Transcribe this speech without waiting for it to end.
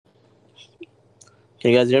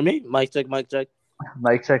Can you guys hear me? Mic check, mic check.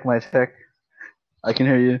 Mic check, mic check. I can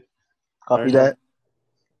hear you. Copy Arnab. that.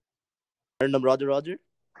 Arnab, Roger, Roger.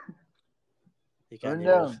 He can't Turn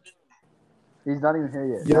hear us. down. He's not even here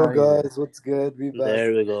yet. Yo Now he's here. guys, what's good? We back.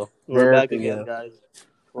 There we go. We're There back we again, go. guys.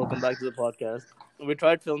 Welcome back to the podcast. We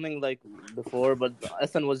tried filming like before, but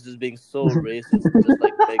Ahsan was just being so racist, just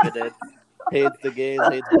like bigoted. Hates the gays,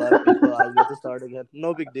 hates black people. We have to start again.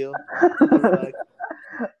 No big deal. We're back.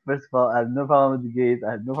 First of all, I have no problem with the gays.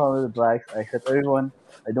 I have no problem with the blacks. I accept everyone.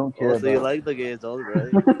 I don't care Oh, so you about. like the gays, all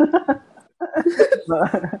right?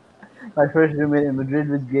 My first roommate in Madrid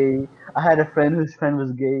was gay. I had a friend whose friend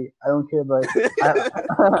was gay. I don't care about.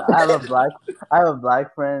 I, I have a black. I have a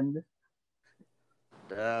black friend.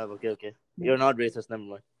 Damn. Okay. You're not racist. Never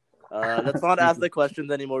mind. Let's not ask the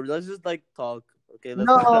questions anymore. Let's just like talk. Okay. Let's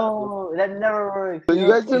not. No, that never works. So you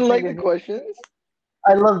guys didn't like the questions?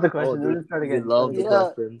 I love the Oh, question. dude, Let's start we again. love the Yeah.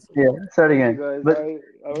 questions. Yeah, start Thank again. you guys. But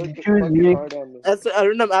I worked choose fucking me. hard on this.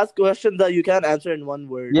 Arnab, ask questions that you can answer in one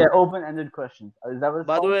word. Yeah, open-ended questions. Is that what it's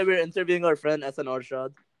By the called? way, we're interviewing our friend Ahsan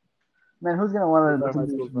Arshad. Man, who's gonna want He's to our high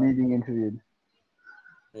listen to school me friend. being interviewed?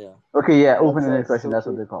 Yeah. Okay, yeah, That open-ended sucks, question. so That's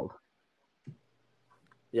what true. they're called.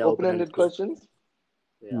 Yeah, Open-ended questions?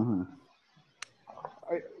 Yeah. Mm-hmm.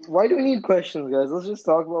 Why do we need questions, guys? Let's just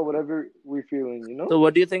talk about whatever we're feeling, you know? So,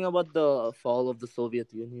 what do you think about the fall of the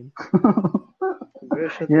Soviet Union?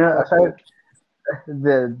 Shut You the know, fuck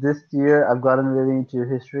up. this year I've gotten really into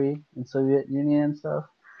history and Soviet Union and stuff,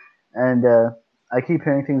 and I keep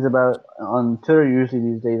hearing things about on Twitter usually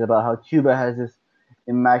these days about how Cuba has this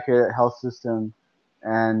immaculate health system,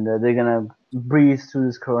 and they're gonna breeze through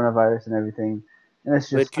this coronavirus and everything, and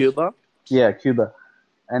it's With just Cuba? yeah, Cuba.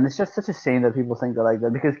 And it's just such a shame that people think they're like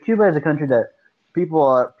that because Cuba is a country that people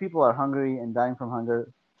are hungry and dying from hunger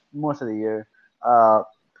most of the year. Uh,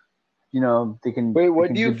 they can Wait, they what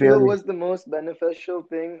can do you feel barely. was the most beneficial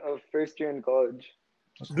thing of first year in college?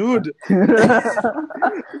 Dude, I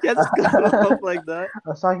you can't just cut us off like that.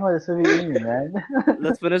 was talking about the Soviet Union, man.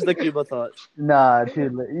 Let's finish the Cuba thought. Nah,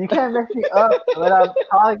 dude, you can't mess me up when I'm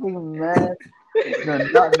talking, man. No,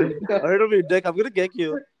 not I heard of you, Dick. I'm gonna kick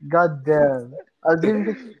you. God damn. I was giving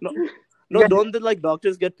No, you no, guys, don't the like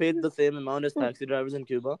doctors get paid the same amount as taxi drivers in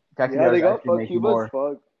Cuba? taxi Yeah, they drivers got actually fucked. make Cuba's more.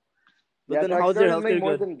 fucked. But Yeah, then taxi how's your drivers make healthcare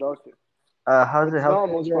more good? than doctors. How's the It's not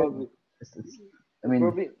healthcare most good? probably. I mean,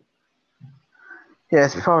 Probably. yeah,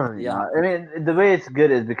 it's probably Yeah. not. I mean, the way it's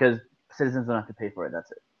good is because citizens don't have to pay for it. That's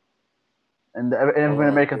it. And everyone in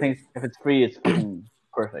America Okay. thinks if it's free, it's fucking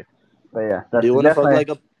perfect. But yeah, Do you that's my.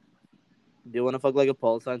 Do you wanna fuck like a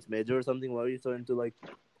pol science major or something? Why are you so into like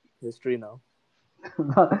history now?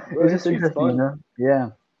 Bro, It's just history's interesting, fun. Yeah.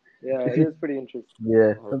 Yeah, If it you, is pretty interesting.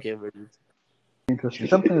 yeah, Okay, very good. interesting.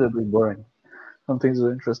 Some things are pretty boring. Some things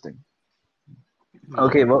are interesting.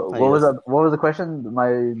 Okay, what I guess. what was the question?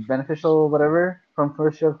 My beneficial whatever from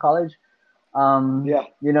first year of college. Yeah.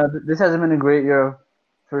 This hasn't been a great year of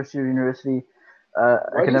first year university. Why do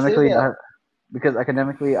you say Academically, that? because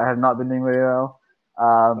academically I have not been doing very well.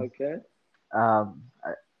 Um, Okay. um,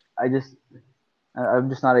 I'm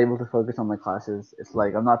just not able to focus on my classes. It's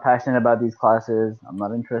like I'm not passionate about these classes. I'm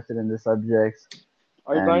not interested in the subjects,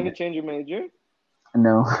 Are you planning and to change your major?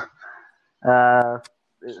 no, uh,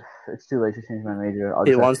 it's too late to change my major. I'll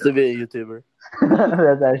He just have wants to be a YouTuber.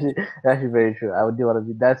 that's actually very true. I do want to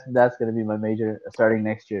be. That's gonna be my major starting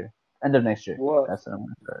next year, end of next year. What? That's what I'm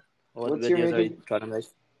gonna start. What What's your videos are major? you trying to make?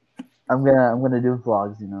 I'm gonna do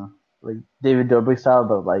vlogs. Like David Dobrik style,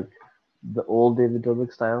 but like the old David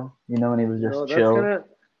Dobrik style. When he was No, just that's chill. gonna.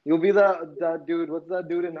 You'll be that dude. What's that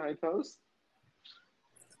dude in Hype House?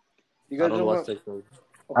 You I guys don't don't watch know? TikTok.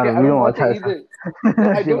 Okay, I We don't don't watch watch it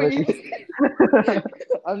either. I don't either.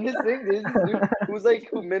 I'm just saying, there's this dude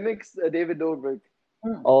who mimics David Dobrik.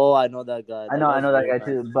 Oh, I know that guy. I That know guy's that very guy nice.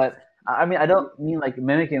 too, but I mean I don't mean like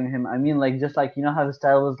mimicking him. I mean like just like how his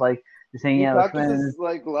style was like just hanging He out with friends. practices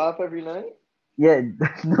like laugh every night. Yeah,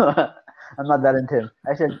 no, I'm not that into him.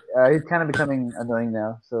 Actually, he's kind of becoming annoying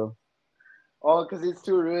now. So Oh, because he's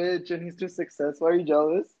too rich and he's too successful. Are you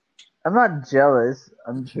jealous? I'm not jealous.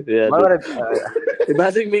 Yeah, Why dude. would I?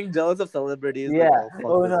 Imagine being jealous of celebrities. Yeah. Like, oh, fuck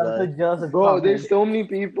Oh this no, I'm so guy. jealous of Bro, Tom there's Hanks. so many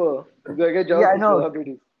people who get Yeah, jealous I of know.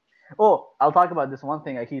 celebrities. Oh, I'll talk about this one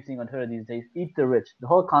thing I keep seeing on Twitter these days. Eat the rich. The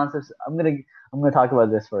whole concept. I'm gonna talk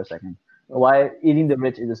about this for a second. Why eating the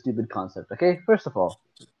rich is a stupid concept. Okay, first of all,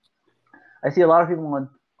 I see a lot of people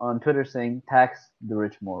on Twitter saying tax the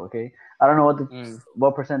rich more. Okay, I don't know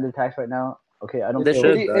what percent they tax right now. Okay, I don't They care.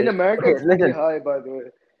 should, In right? America, Okay, it's pretty listen. high, by the way.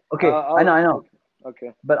 Okay, I know.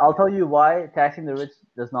 Okay. But I'll tell you why taxing the rich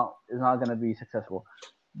is not going to be successful.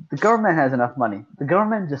 The government has enough money. The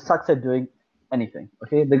government just sucks at doing anything.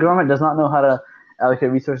 Okay, the government does not know how to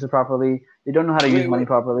allocate resources properly. They don't know how to use money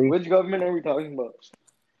properly. Which government are we talking about?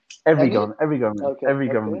 Every Any? government, Okay, every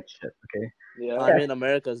okay. government shit. Okay. Yeah. I mean,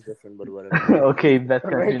 America is different, but whatever. Okay, best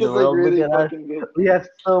country in America's the like world. Look really at us. fucking good. We have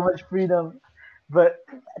so much freedom. But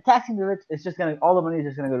taxing the rich, it's just gonna all the money is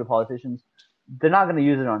just gonna go to politicians. They're not gonna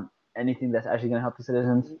use it on anything that's actually gonna help the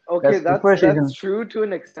citizens. Okay, The first reason. that's true to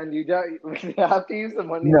an extent. They have to use the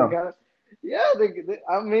money. No. They got, yeah,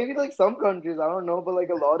 maybe like some countries, I don't know, but like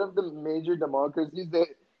a lot of the major democracies,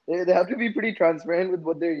 they have to be pretty transparent with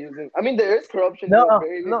what they're using. I mean, there is corruption. No, like,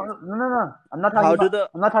 very, no. I'm not How talking do about. the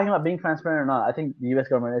I'm not talking about being transparent or not. I think the U.S.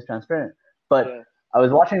 government is transparent. But Yeah. I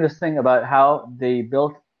was watching this thing about how they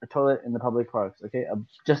built a toilet in the public parks. Okay,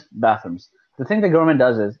 just bathrooms. The thing the government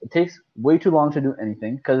does is it takes way too long to do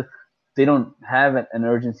anything because they don't have an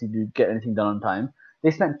urgency to get anything done on time. They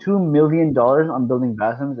spent $2 million on building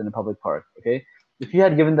bathrooms in a public park. Okay, if you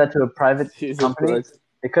had given that to a private Jesus company, Christ.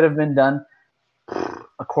 it could have been done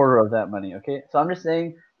a quarter of that money. Okay, so I'm just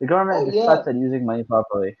saying the government just yeah. sucks at using money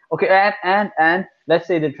properly. Okay, and let's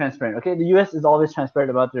say they're transparent. Okay, the U.S. is always transparent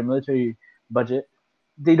about their military budget.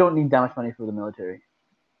 They don't need that much money for the military.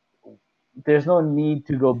 There's no need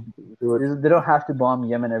to go. They don't have to bomb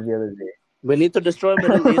Yemen every other day. We need to destroy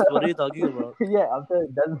Middle East. What are you talking about? Yeah, I'm saying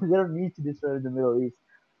they don't need to destroy the Middle East.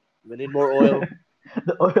 We need more oil.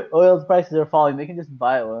 The oil prices are falling. They can just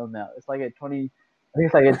buy oil now. It's like at I think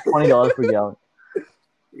it's like at $20 per gallon.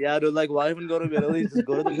 Yeah, dude, like, why even go to Middle East? Just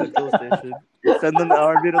go to the petrol station. Send an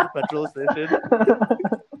army to the petrol station.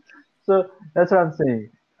 So that's what I'm saying.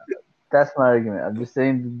 That's my argument. I'm just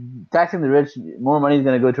saying taxing the rich, more money is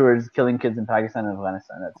going to go towards killing kids in Pakistan and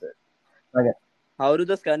Afghanistan. That's it. Okay. How do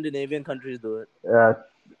the Scandinavian countries do it?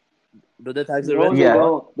 Do they tax the No, rich? Yeah. They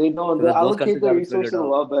don't. They Because those allocate countries the haven't resources figured a out.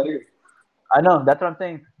 lot better. I know. That's what I'm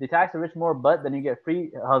saying. They tax the rich more, but then you get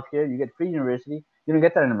free healthcare. You get free university. You don't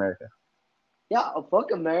get that in America. Yeah,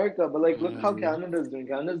 fuck America, but like, look how Canada's doing.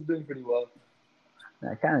 Canada's doing pretty well.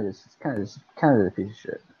 Nah, Canada's a piece of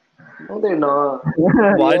shit. No, they're not.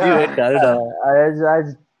 Why do you hate Canada?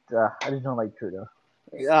 I just don't like Trudeau.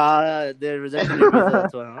 Yeah, they're rejecting your visa,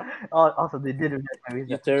 that's why, huh? Also, they did reject my visa.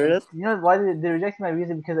 You terrorist? You know why they rejected my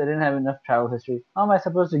visa? Because I didn't have enough travel history. How am I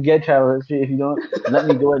supposed to get travel history if you don't let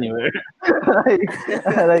me go anywhere?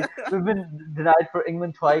 like we've been denied for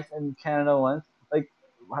England twice and Canada once. Like,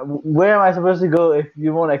 where am I supposed to go if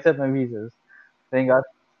you won't accept my visas? Thank God.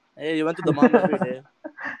 Hey, you went to the mall every day.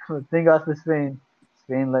 Thank God for Spain.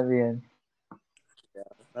 Spain let me in.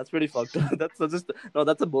 That's pretty fucked up.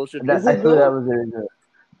 That's a bullshit. I Is thought it that though? was very good.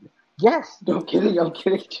 Yes. No, I'm kidding. I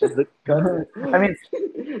mean,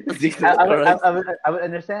 Jesus I Christ. would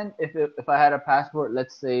understand if I had a passport,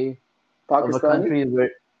 let's say, of a Pakistani? country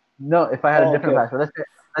where no, if I had a different passport.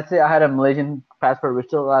 Let's say I had a Malaysian passport, which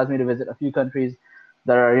still allows me to visit a few countries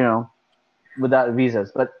that are without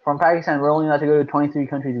visas. But from Pakistan, we're only allowed to go to 23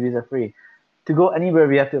 countries visa free. To go anywhere,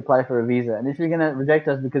 we have to apply for a visa. And if you're gonna reject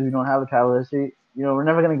us because we don't have a travel history, we're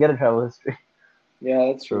never gonna get a travel history. Yeah,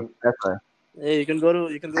 that's true. So that's why Hey, you can go to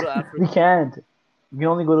Africa. we can't. You can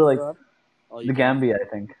only go to Oh, you the can. Gambia, I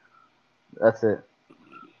think. That's it.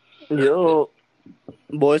 Yo,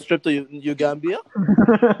 boys trip to Gambia?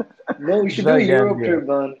 No, we should do a Europe trip,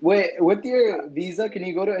 man. Wait, with your visa, can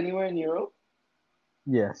you go to anywhere in Europe?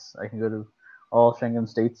 Yes, I can go to all Schengen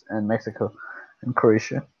states and Mexico and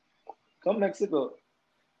Croatia. Come Mexico.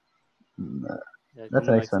 Yeah, That's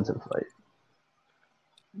an expensive flight.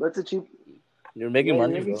 That's a cheap. You're making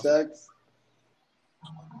money, bro. Sex.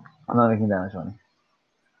 I'm not making that much money.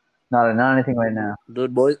 Not anything right now,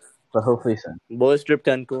 Dude, boys but hopefully soon. trip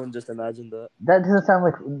Cancun, just imagine that. That doesn't sound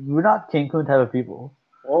like we're not Cancun type of people.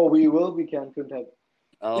 Oh, we will be Cancun type.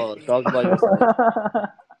 Oh, talk about yourself.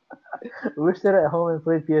 We're sit at home and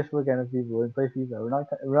play PS4 kind of people and play FIFA.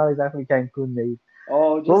 We're not exactly Cancun made.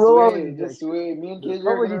 Oh, just What wait, just wait. Me and KJ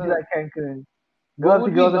What are would you do gonna. at Cancun? Go What up to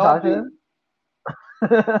would girls we and not talk to do?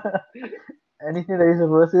 them? Anything that you're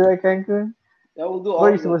supposed to do at Cancun? Yeah, we'll do What all are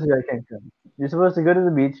you of supposed it. to do at Cancun? You're supposed to go to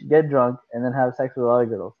the beach, get drunk, and then have sex with a lot of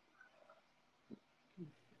girls.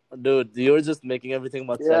 Dude, you're just making everything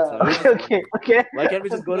about sex Yeah. now. Okay. Why can't we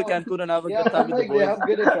just go to Cancun and have a Yeah, good time and with the like they boys? have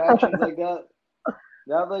good attractions like that.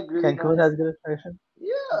 They have like really Cancun nice. has good attraction.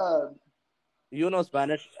 Yeah. You know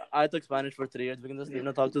Spanish. I took Spanish for 3 years. We can just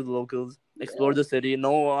talk to the locals, explore the city.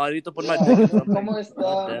 No, I need to put my dick in something. Como God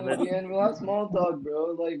está? damn Muy it. bien. We'll have small talk,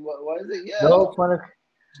 bro. Like, why is it? Yeah. No fun.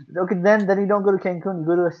 Okay, then you don't go to Cancun. You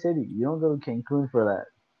go to a city. You don't go to Cancun for that.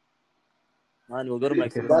 Man, we'll go to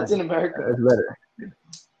Mexico. That's in America. It's better.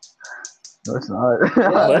 No, it's not.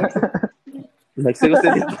 Yeah. Mexico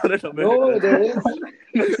City is not in America. No, there is.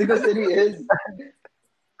 Mexico City is.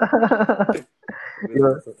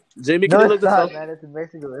 Jamie, can No, you it's look this not, up? man. It's in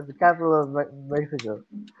Mexico. It's the capital of Mexico.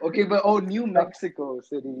 Okay, but New Mexico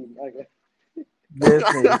City. Okay. This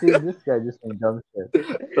guy just saying dumb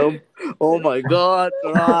shit. Oh my God!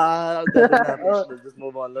 That didn't happen. Oh, Let's just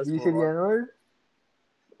move on. Let's do you say move the on. N word?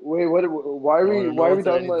 Wait, what? Why are No, we? no, no Why are one we said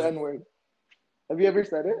talking about anything. N word? Have you ever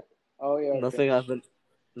said it? Oh yeah. Okay. Nothing happened.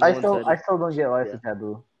 No one said I it. still don't get why it's Yeah. a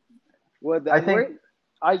taboo. What the I N think, word?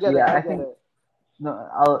 I get it. yeah, I I get think it.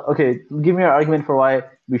 no. Okay. Give me your argument for why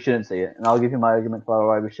we shouldn't say it, and I'll give you my argument for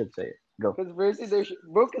why we should say it. Go. Because firstly,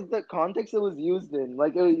 bro, because the context it was used in,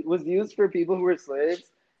 like it was used for people who were slaves,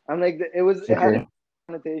 and like it had a Okay.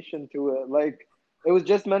 connotation to it. Like it was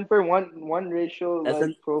just meant for one racial like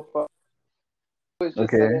Essence. profile. It's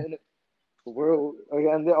just said Okay. it in world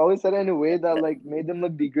again. They always said it in a way that like made them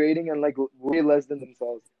look degrading and like way less than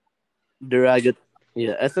themselves. Derogate.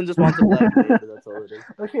 Yeah. Essence just wants a black babe. That's all it is.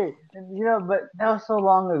 Okay, and, but that was so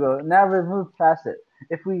long ago. Now we've moved past it.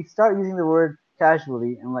 If we start using the word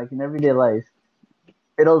casually and like in everyday life,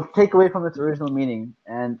 it'll take away from its original meaning,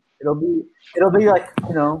 and it'll be like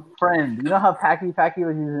friend. You know how packy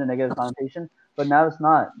was used in a negative connotation, but now it's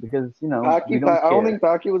not because we don't I don't care. think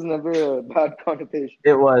Paki was never a bad connotation.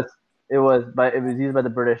 It was it was used by the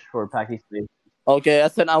British for packy slaves. Okay,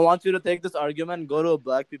 Essence. I want you to take this argument, go to a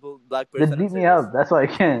black They person, and beat say me this. up. That's why I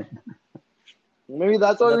can't. Maybe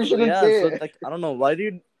that's why we shouldn't Yeah. say So it. like, I don't know. Why do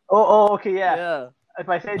you? Okay, yeah. Yeah. If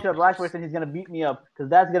I say it to a black person, he's gonna beat me up because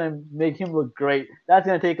that's gonna make him look great. That's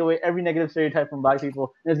gonna take away every negative stereotype from black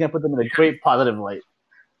people, and it's gonna put them in a great positive light.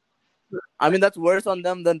 I mean, that's worse on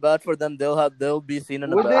them than bad for them. They'll be seen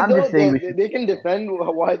in a Would bad they I'm light. though? just saying we should. They can defend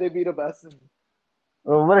why they beat up Essen.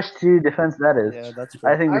 Well, what a shitty defense that is. Yeah, that's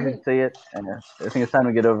I true. think I we should mean, say it, and I think it's time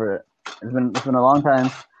to get over it. It's been a long time.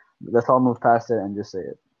 Let's all move past it and just say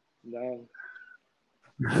it. damn.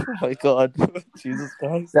 Oh my God, Jesus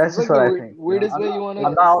Christ. That's It's just like what the I think. weirdest way you wanna.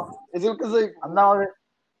 I'm not. Is it because like I'm not. Always,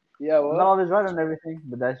 yeah I'm not what? always right on everything,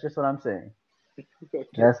 but that's just what I'm saying. Okay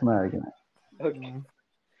That's my argument. okay.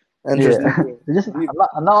 Interesting. Yeah. Deep, It's just deep.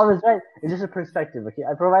 I'm not always right. It's just a perspective. Okay,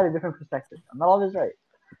 I provide a different perspective. I'm not always right.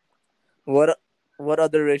 What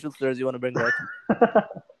other racial slurs you want to bring back?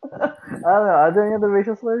 I don't know. Are there any other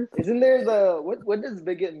racial slurs? Isn't there the what does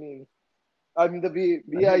bigot mean? I mean the I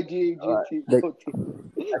think. BIGGT Like, O T.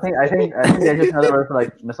 I think that's just another word for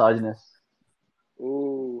like misogynist.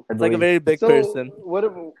 Ooh. I it's like a believe very big So person. what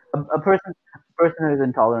if, a person who is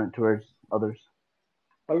intolerant towards others.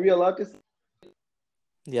 are we allowed to? Is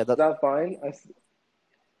Yeah, that. that fine?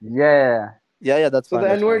 Yeah. Yeah, that's So fine. the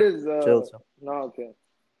That's N word fine. is Chill, chill. no okay.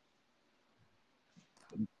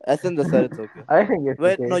 Essence just said it's okay. I think it's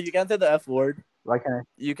Wait, no, okay. you can't say the F word. Why can't I?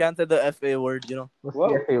 You can't say the FA word. What's the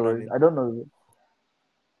What? FA What I word? mean. I don't know.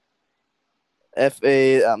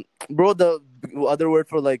 FA. Bro, the other word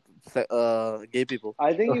for like gay people.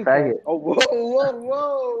 I think A you can. faggot. Oh whoa,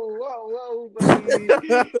 buddy.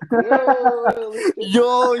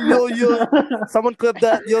 Yo, listen. Yo. Someone clip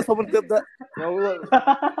that. Yo, someone clip that. No, look.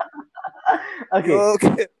 Okay. Yo,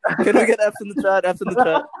 okay. Can we get F's in the chat? F's in the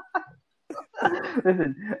chat.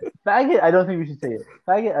 Listen, faggot. I don't think we should say it.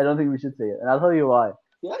 Faggot. I don't think we should say it, and I'll tell you why.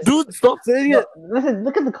 Yes. Dude, stop saying No, it. listen.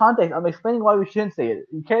 Look at the context. I'm explaining why we shouldn't say it.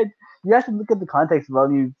 You can't. You have to look at the context while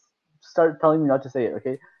you start telling me not to say it.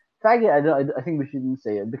 Okay. Faggot. I think we shouldn't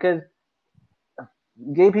say it because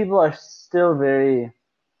gay people are still very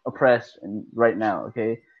oppressed right now.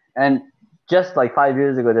 Okay, and just like 5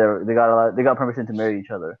 years ago, they got permission to marry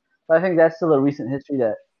each other. So I think that's still a recent history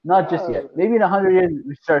that not just Yeah. yet. Maybe in 100 years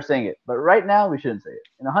we start saying it, but right now we shouldn't say it.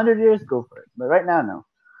 In 100 years, go for it, but right now,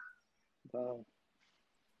 no.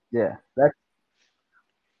 Yeah, that's.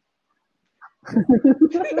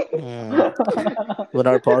 When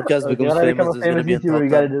our podcast Okay, becomes when I become famous, a there's gonna famous be a YouTuber, top you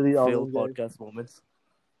gotta 10 delete all failed those guys. podcast moments.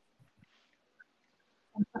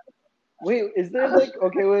 Wait, is there like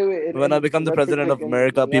okay? Wait. When I become the Let's say president like of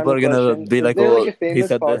America, random people are gonna question. be Is like, there like "Oh, a he famous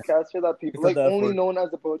said this. podcaster that He people said like the F only word." known as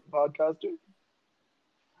a podcaster?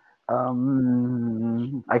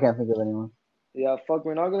 I can't think of anyone. Yeah, fuck,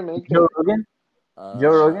 we're not gonna make Joe it. Rogan.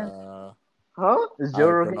 Joe Rogan. Huh? Is Joe I do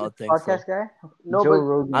Rogan a not think so. podcast guy? No, Joe but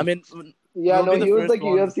Rogan. I mean, yeah, we'll no, be the he was first like a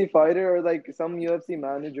ones. UFC fighter or like some UFC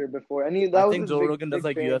manager before, and I that was think his Joe Rogan does big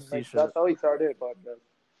like fame. UFC Like shit. that's how he started a podcast.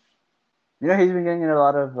 You know, he's been getting in a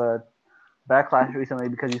lot of backlash recently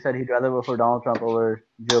because he said he'd rather vote for Donald Trump over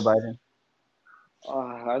Joe Biden.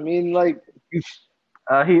 I mean, like,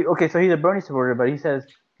 So he's a Bernie supporter, but he says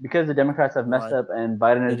because the Democrats have messed Why up and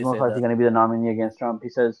Biden did is he most say likely that? going to be the nominee against Trump, he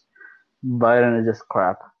says Biden is just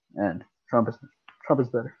crap and Trump is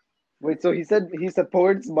better. wait, so he said he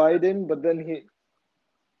supports Biden, but then he,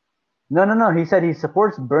 No. He said he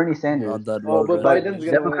supports Bernie Sanders, Not that oh, well but read, but Biden's boys.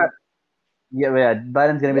 gonna Democrat win.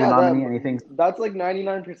 Biden's gonna be the Yeah, nominee, and he thinks that's like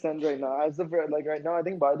 99% right now. As of like right now, I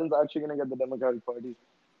think Biden's actually gonna get the Democratic Party.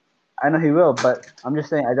 I know he will, but I'm just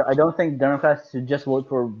saying I don't think Democrats should just vote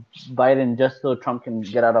for Biden just so Trump can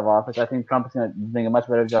get out of office. I think Trump is gonna bring a much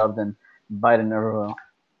better job than Biden ever will.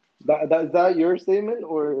 Is that your statement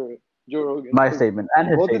or Joe Rogan's? My 'Cause statement and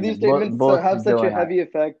his both of these statement, both statements both have such Joe a and I. heavy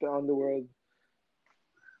effect on the world.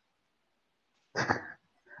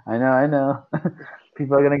 I know.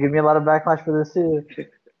 People are gonna give me a lot of backlash for this too.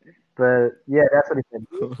 But yeah, that's what he said.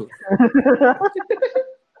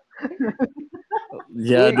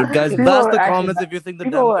 Yeah, Wait, dude, guys, people blast are the actually comments if you think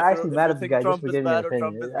people are if actually if mad you at this think guy just Trump for is giving an bad or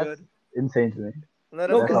opinion. Trump is That's good. insane to me. Let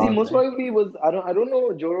us no, That's because all he I'm know. most saying. probably was. I don't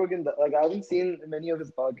know Joe Rogan. Like I haven't seen many of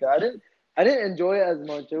his podcasts. I didn't enjoy it as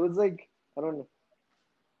much. It was like I don't know.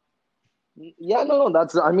 Yeah, no,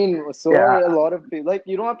 that's. I mean, so Yeah, are a lot of people. Like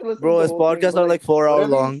you don't have to listen to Bro, the his whole thing, podcasts but are like like 4 hour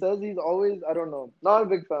whatever he long. says, he's always. I don't know. Not a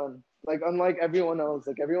big fan. Like unlike everyone else.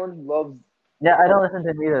 Like everyone loves. yeah. I don't listen to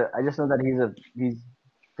him either. I just know that he's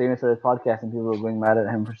famous for his podcast, and people are going mad at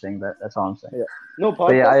him for saying that. That's all I'm saying. Yeah. No,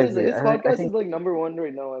 But yeah, I podcast is agree. his I podcast is think like number one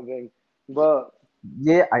right now. I think, but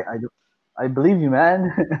yeah, I believe you,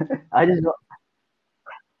 man. I just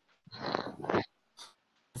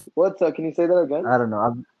what's can you say that again? I don't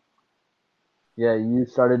know. Yeah, you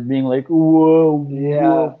started being like whoa, Yeah.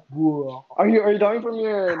 whoa, whoa. Are you talking from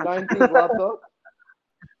your 19th laptop?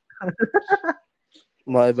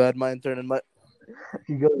 My bad, my internet, my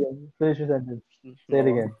You go again. Finish your sentence. Say it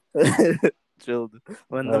no. again. Chilled.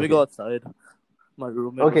 When Let me go Okay. outside. My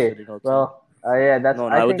roommate was Okay. sitting outside. Well, yeah. That's. No,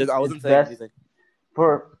 no, I think I it's wasn't saying best anything.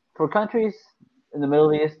 for countries in the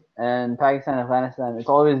Middle East and Pakistan, Afghanistan. It's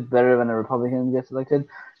always better when a Republican gets elected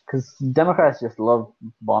because Democrats just love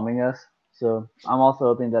bombing us. So I'm also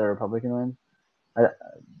hoping that a Republican wins uh,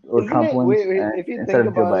 or Isn't Trump it? wins, Wait. and If you instead think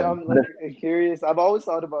of Joe about it, Biden. I'm But like curious. I've always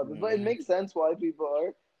thought about this, but it Mm. makes sense why people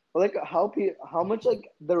are. But like how much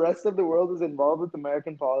like the rest of the world is involved with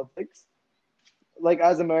American politics, like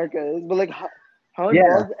as America is, but like how yeah,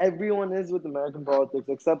 involved everyone is with American politics,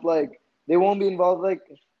 except like they won't be involved. Like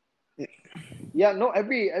yeah, no,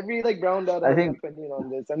 every like brown dad I has an think opinion on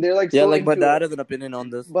this, and they're like Yeah, so like my into dad it. has an opinion on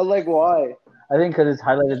this. But like why? because it's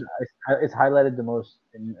highlighted the most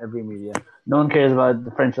in every media. No one cares about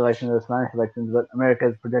the French elections or the Spanish elections, but America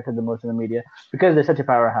is projected the most in the media because they're such a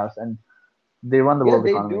powerhouse and they run the Yeah, world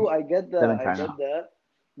they economy. do. I get Them that. in I China. get that.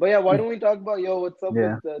 But yeah, why don't we talk about what's up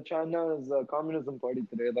with Yeah. China's communism party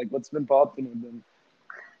today? Like, what's been popping with them?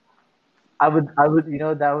 That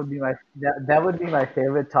would be that would be my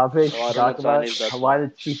favorite topic Oh, I to don't know talk about. Chinese, that's Why why.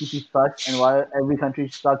 the CCP sucks and why every country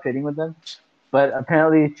should stop trading with them. But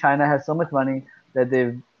apparently, China has so much money that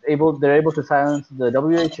they're able to silence the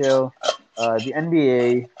WHO, the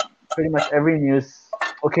NBA, pretty much every news.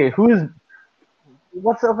 Okay,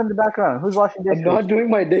 what's up in the background? Who's washing I'm dishes? not doing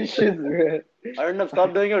my dishes, man. Arnav,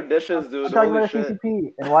 stop doing your dishes, I'm dude. talking Holy about the shit.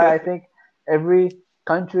 CCP and why I think every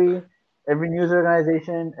country, every news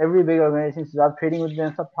organization, every big organization should stop trading with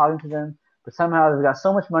them, stop talking to them. But somehow they've got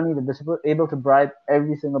so much money that they're able to bribe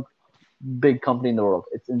every single big company in the world.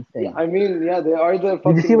 It's Yeah, insane. I mean, yeah, they are the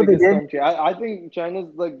Did you see fucking what they biggest did? country. I think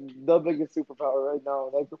China's like the biggest superpower right now.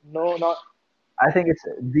 Like, no, not. I think it's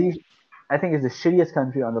the I think it's the shittiest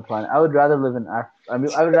country on the planet. I would rather live in I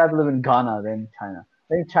would rather live in Ghana than China.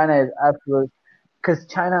 I think China is absolute because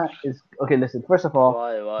China is okay. Listen, first of all,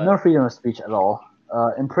 Why? Why? no freedom of speech at all.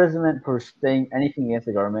 Imprisonment for saying anything against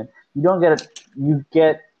the government. You don't get it. You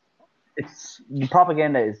get it's the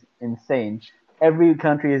propaganda is insane. Every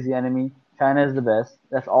country is the enemy. China is the best.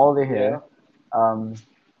 That's all they Yeah. hear. Um,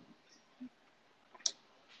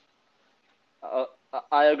 Uh,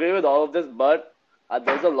 I agree with all of this, but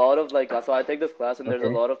there's a lot of like, so I take this class, and there's a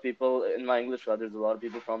okay, lot of people in my English class. There's a lot of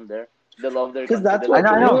people from there. They love their Because country. They that's I love what know,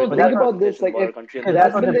 the I no, know, no. but history. They Think that's love what about this. education. They Like, love if their country, and because they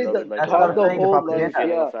that's that's what been they the they love it like that's what that. I taught was the saying. The whole They like propaganda.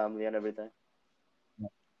 family yeah. and family and everything.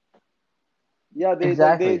 Yeah,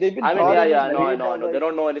 Exactly. they've been I mean, taught yeah, in yeah, a I know, I way know, I that know. They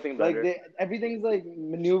don't know anything like better. they everything's like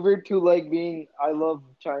maneuvered to like being I love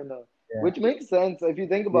China, Yeah. which makes sense if you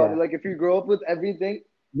think about Yeah. it. Like if you grow up with everything,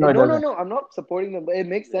 No, it no, doesn't. I'm not supporting them, but it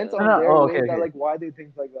makes sense Yeah. No, on no. their Oh, okay, way that okay. like why they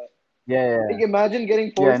think like that. Yeah, yeah, Like yeah. imagine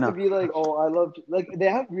getting Yeah, I forced to know. be like, oh, I love like they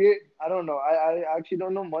have weird. I don't know. I actually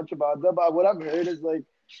don't know much about that, but what I've heard is like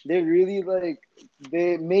they really like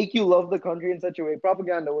they make you love the country in such a way.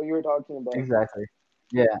 Propaganda, what you were talking about. Exactly.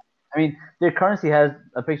 Yeah. I mean, their currency has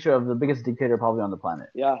a picture of the biggest dictator probably on the planet.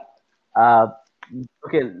 Yeah, Uh,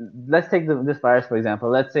 okay, let's take this virus for example.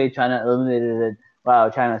 Let's say China eliminated it. Wow,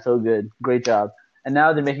 China's so good, great job. And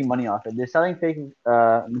now they're making money off it. They're selling fake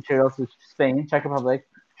materials to Spain, Czech Republic,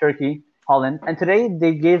 Turkey, Holland, and today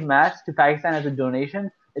they gave masks to Pakistan as a donation.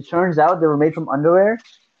 It turns out they were made from underwear,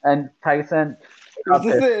 and Pakistan Was got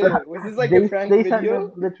this pissed. like a prank They sent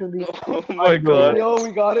video? them literally Oh my god. underwear. Yo,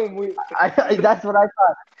 we got him. That's what I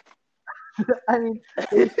thought. I mean,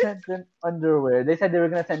 they sent them underwear. They said they were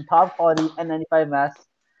gonna send top quality N95 masks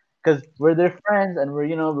because we're their friends and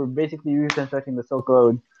we're basically reconstructing the Silk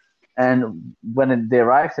Road. And when they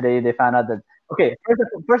arrived today, they found out that okay.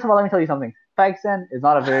 First of all, let me tell you something. Pakistan is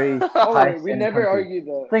not a very Oh, high we standing never country. argued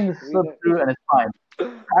that. Things slip through and it's fine.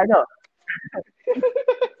 I know.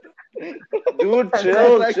 Dude, That's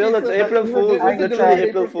chill, actually chill. It's so. April Fools. Was It's it literally delivered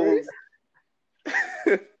April April Fools.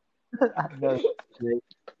 1st? No,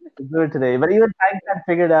 do it today. But even Pakistan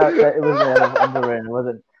figured out that it was made out of underwear and it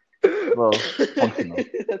wasn't functional.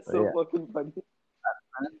 That's So so yeah, fucking funny.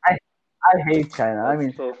 I I hate China. I That's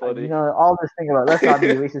mean, so funny. all this thing about let's not be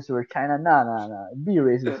racist towards China. Nah, nah, nah. Be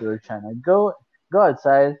racist towards China. Go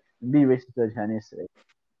outside and be racist towards Chinese today.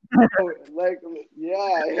 Oh, like,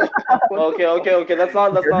 yeah. What the Okay, okay, fuck? okay. Let's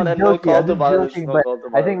not, I'm and no joking. call I'm to just violence. joking. No But call to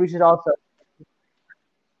I think we violence. should also.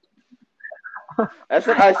 I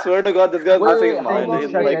said, I swear to God, this guy's Wait, losing wait, his I how think mind. we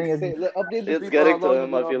He's should long? check Wait, like, any of these. update the it's people. How getting to long have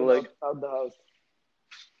him. you I not feel been like. out the house?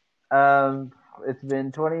 It's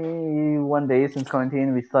been 21 days since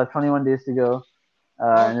quarantine. We still have 21 days to go,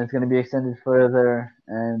 Fuck. and it's going to be extended further.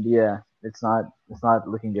 And yeah, it's not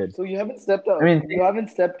looking good. So you haven't stepped out. I mean, You haven't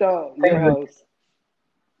stepped out things your look. house.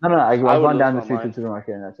 No, I I've would gone lose down the my street to the mind.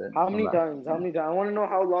 supermarket and that's it. How I'm many back. times? How many times? I want to know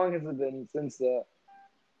how long has it been since that.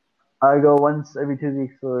 I go once every 2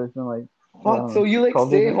 weeks, so it's been like Fuck. So you like 12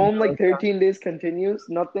 days stay now. home like 13 days continuous,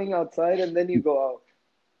 nothing outside, and then you go out.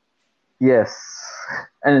 Yes,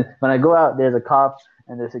 and when I go out, there's a cop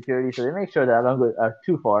and there's security, so they make sure that I don't go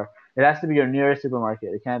too far. It has to be your nearest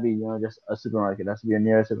supermarket. It can't be just a supermarket. It has to be your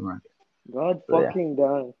nearest supermarket. God So yeah, fucking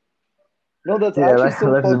damn. No, that's yeah, actually life, so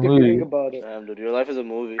life is a fucked if you think movie. about it. Damn, dude, your life is a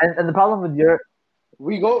movie. And the problem with your the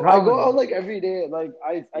I problem go out with like every day. Like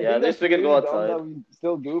I Yeah, think at least that's we can go really dumb outside. that we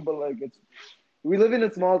still do, but like we live in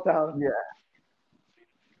a small town. yeah.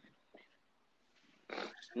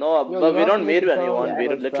 No, Yo, you but don't we have to don't make meet it sound anyone. like We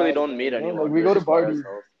Yeah. literally bad, don't man. meet You know, like anyone. we We're go to just by parties.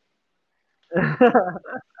 ourselves.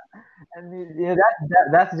 And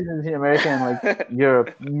that's the difference between America and like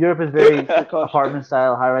Europe. Europe is very Prakash. apartment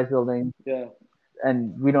style, high rise building, Yeah.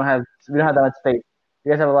 and we don't have that much space.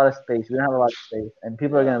 You guys have a lot of space. We don't have a lot of space, and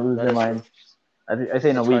people are Yeah, gonna lose that their is true. minds. I say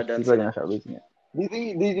in a It's high week, people are density. gonna start losing it. Do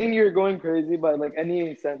you think you're going crazy by like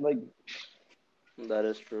any sense? Like That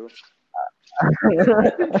is true.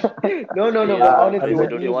 no, no, He no. is But going honestly, crazy, what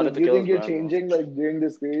dude. do He you wanted think? to Do you kill think his you're grandma. changing like during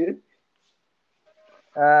this period?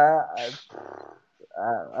 I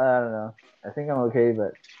don't know. I think I'm okay,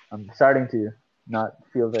 but I'm starting to not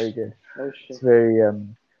feel very good. Oh It's shit. very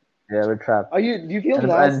yeah, we're trapped. Are you? Do you feel And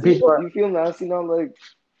nasty? people Do are you feel nasty now? Like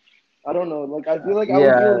I don't know. Like I feel like I would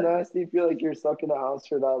yeah, feel nasty. Feel like you're stuck in a house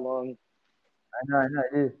for that long. I know,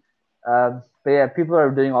 I do. But yeah, people are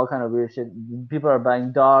doing all kind of weird shit. People are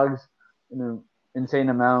buying dogs in an insane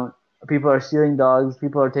amount. People are stealing dogs.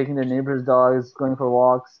 People are taking their neighbors' dogs, going for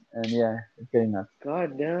walks, and yeah, it's getting nuts.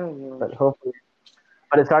 God damn, man.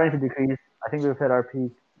 But it's starting to decrease. I think we've hit our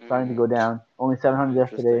peak. It's starting to Mm-hmm. go down. Only 700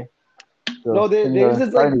 Interesting. yesterday, so No, things there's are this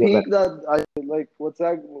starting like to go back. peak that I like. What's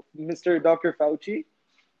that? Mr. Dr. Fauci.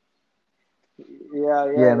 Yeah,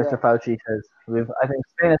 yeah, Yeah, yeah. Mr. Fauci says I think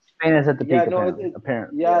Spain is at the Yeah, peak no,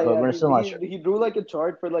 apparently, yeah, Yeah. but yeah. we're still not sure. He drew like a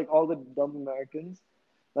chart for like all the dumb Americans,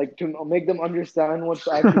 like to make them understand what's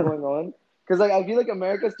actually going on. Because like I feel like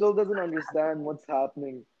America still doesn't understand what's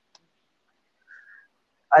happening.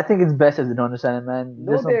 I think it's best if they don't understand it, man.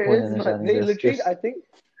 No, There's no there point in is not. understanding They this. literally, I think.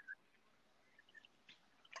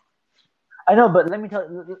 I know, but let me tell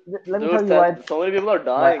Dude, you so many people are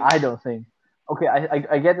why dying. I don't think. Okay,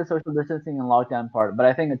 I get the social distancing and lockdown part, but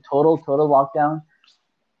I think a total lockdown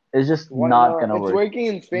is just Why not not? gonna It's work working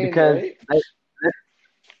in Spain, because right?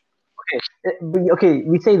 okay,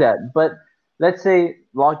 we say that, but let's say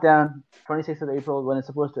lockdown 26th of April when it's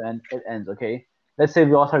supposed to end, it ends. Okay, let's say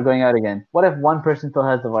we all start going out again. What if one person still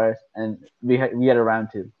has the virus and we get around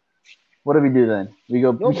two? What do we do then? We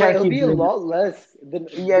go. No, We but can't it'll keep be a doing. lot less.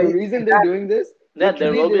 Yeah, The reason they're exactly. doing this, Yeah,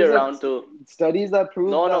 there literally, will be there's like around too. studies that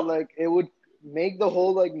prove No, that no. like it would make the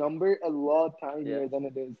whole like number a lot Yeah. tinier than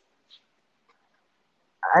it is.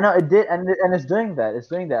 I know it did, and it's doing that. It's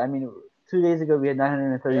doing that. I mean, 2 days ago we had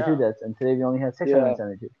 932 Yeah. deaths, and today we only have Yeah.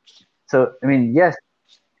 672. So I mean, yes,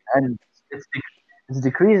 and it's it's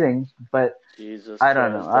decreasing, but Jesus I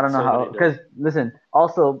don't know. Christ, I don't that's know so how. many deaths. Because listen,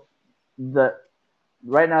 also the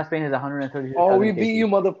right now Spain has Oh, 132,000 we beat you,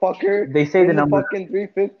 cases. motherfucker! They say the In the number. fucking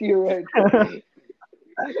 350, right?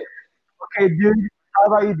 Okay, dude. How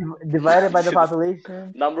about you divide it by the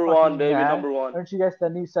population? Number one, Fucking baby, math. number one. Aren't you guys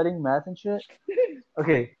studying math and shit?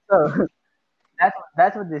 Okay, so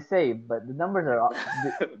that's what they say, but the numbers are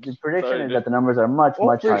the prediction Sorry, is dude. that the numbers are much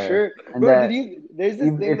Oh, much for higher, sure, and bro. that There's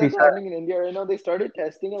this thing if we that's start, happening in India right now. They started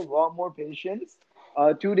testing a lot more patients,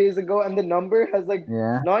 2 days ago, and the number has like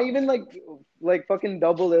yeah, not even like fucking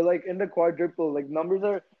double. They're like in the quadruple. Like numbers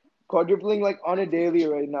are quadrupling like on a daily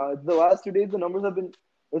right now. The last 2 days, the numbers have been.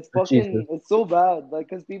 Jesus. It's so bad. Like,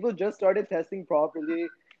 cause people just started testing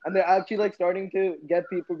properly, and they're actually like starting to get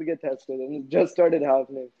people to get tested, and it just started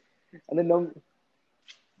happening. And the number.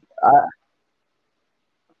 I,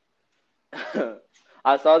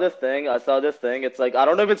 I saw this thing. I saw this thing. It's like I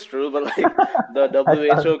don't know if it's true, but like the I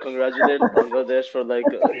thought, WHO congratulated Bangladesh for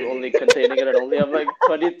like only containing it and only have like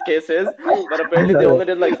 20 cases, but I apparently they thought only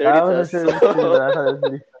did like I 30 wasn't tests. sure it was true, So but I thought it was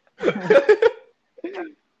pretty.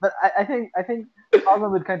 But I think the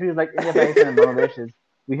problem with countries like India, Pakistan, and Bangladesh is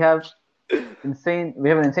we have we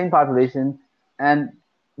have an insane population, and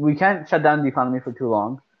we can't shut down the economy for too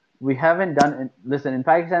long. We haven't done. Listen, in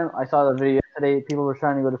Pakistan, I saw the video yesterday. People were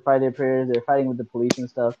trying to go to Friday prayers. They're fighting with the police and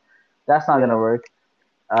stuff. That's not gonna Yeah. work.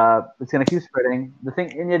 It's gonna keep spreading. The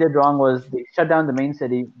thing India did wrong was they shut down the main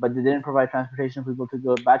city, but they didn't provide transportation for people to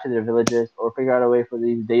go back to their villages or figure out a way for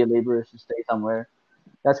these day laborers to stay somewhere.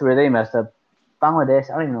 That's where they messed up. Bangladesh,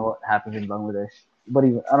 I don't even know what happens in Bangladesh. But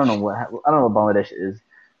even I don't know I don't know what Bangladesh is.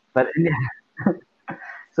 But India,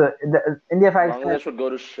 so India, Pakistan, Bangladesh would go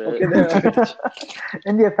to shit. Okay. There.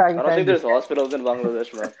 India, I don't think Pakistan. there's hospitals in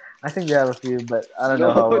Bangladesh, man. I think they have a few, but I don't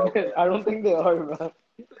know No, how well. I don't think they are, man.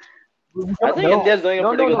 We I don't think know. India's doing a No,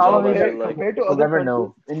 pretty no, good no. job. Probably I the, feel Compared like compared to we'll other never countries,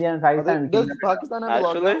 know. India and Pakistan, we can does never know. Pakistan have a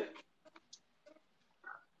lockdown? actually.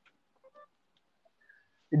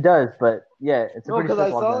 It does, but yeah, it's a No, pretty because strict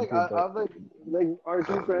I saw lockdown like too. I But have like our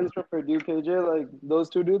two friends from Purdue, KJ, like those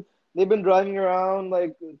two dudes. They've been driving around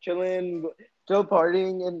like chilling, still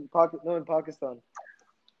partying in in Pakistan.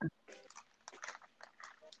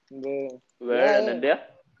 Where in Yeah, India?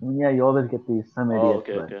 yeah, you always get these some Oh, idiots,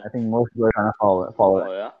 okay, but okay. I think most people are trying to follow it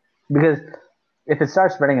Oh yeah. because if it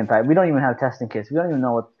starts spreading in fact, we don't even have testing kits. We don't even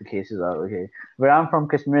know what the cases are. Okay, where I'm from,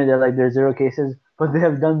 Kashmir, they're like there's zero cases, but they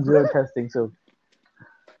have done zero testing. So,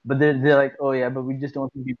 but they're like, oh yeah, but we just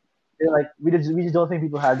don't think people. They're like we just don't think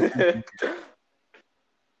people had the symptoms.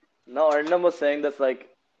 No, Arnab was saying that's like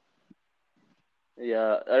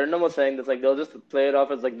yeah, Arnab was saying that's like they'll just play it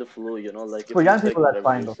off as like the flu, you know, like For if you're young sick, people, that's whatever,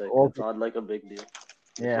 fine, you're but for sick. old It's people, not like a big deal.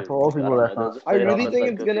 If yeah, you for old like, I people, don't that's know, they'll not. just I play it off really as think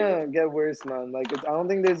like it's a fever. gonna get worse, man. Like I don't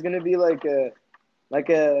think there's gonna be like a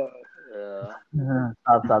Yeah.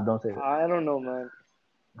 Stop, don't say that. I don't know, man.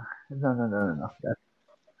 No.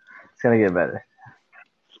 It's gonna get better.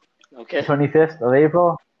 Okay. 25th of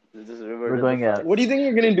April, Just we're reverted the going out. What do facts. you think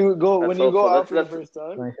you're gonna do? Go Let's when you go hopeful. out Let's for the let's first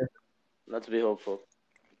time? 25th. let's be hopeful.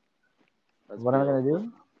 Let's What be am I gonna hopeful.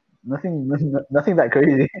 do? Nothing that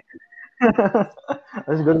crazy.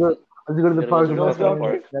 Let's go to the let's go to You're the gonna go park to with the my fucking family.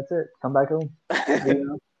 park. That's it. Come back home. You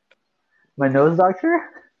know, my nose doctor.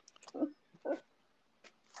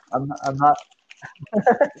 I'm not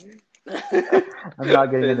I'm not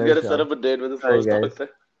getting a He's nose gonna set job. up a date with his Sorry nose guys. doctor.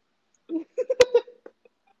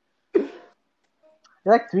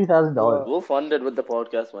 They're like $3,000. Well, We'll fund it with the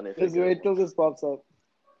podcast money if you just give. wait till this pops up.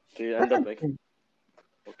 So you end up making.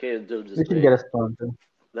 Okay, dude, We just should wait. get a sponsor.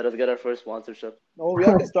 Let us get our first sponsorship. Oh, we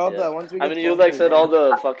have to stop Yeah. that once we I get mean, you like sponsors, said man. all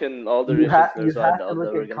the racial slurs, You so I have to doubt look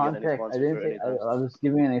that we're at gonna get any context. I didn't sponsorship say anytime I soon. was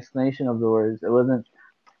giving an explanation of the words. It wasn't.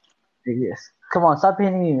 Yes. Come on, stop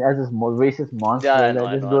painting me as this racist Yeah, I monster know, that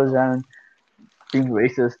I just know, I goes know. around being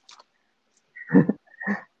racist.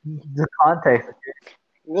 The context.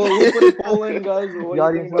 We'll put a poll in, guys. What The do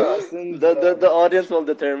you think audience. about Ahsan's? The audience will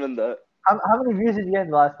determine that. How many views did you get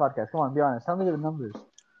in the last podcast? Come on, be honest. Tell me the numbers.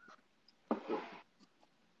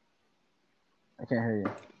 I can't hear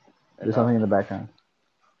you. There's Enough. something in the background.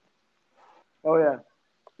 Oh yeah,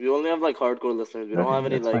 We only have like hardcore listeners. We don't Okay, have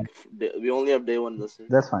any that's fine. we only have day one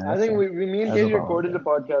listeners. That's fine. I That's think fine. me and That's no Kate problem with recorded a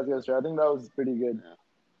podcast yesterday. I think that was pretty good. that.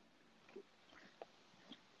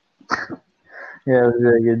 Yeah, it was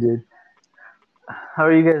really good, dude. How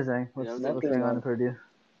are you guys doing? Yeah, What's Nothing, going on man. in Purdue?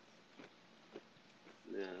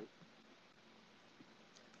 yeah.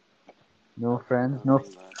 No friends? No.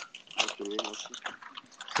 Nothing, man. Actually, nothing.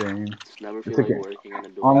 Same. Just never It's feel like okay. working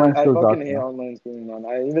and doing Online I anything. school fucking sucks, hate man. online schooling, man.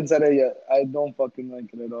 I even said it yet. I don't fucking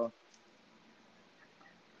like it at all.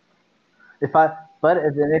 If I, but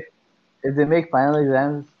if they make final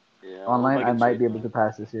exams Yeah, I hope online, I I can might cheat, be able man. to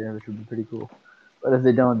pass this year, which would be pretty cool. But if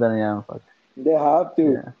they don't, then yeah, I'm fucked. They have to.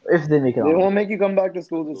 Yeah, if they make it They online, won't make you come back to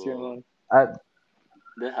school this year, So man. I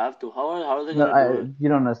they have to. How are they no, gonna do it? you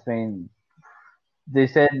don't know Spain. They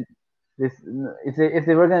said this if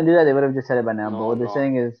they were gonna do that, they would have just said it by now. But No, what they're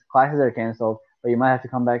saying is classes are canceled, but you might have to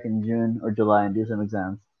come back in June or July and do some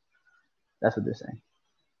exams. That's what they're saying.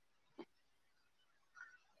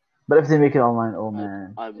 But if they make it online, oh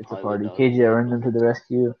man, I'm it's a highly party. doubting KJ, I that, run them but to the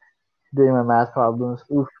rescue. Doing my math problems.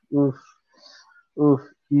 Oof, oof, oof.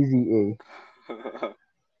 Easy A.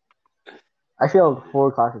 I failed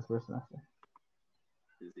 4 classes first semester.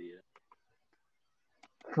 easy.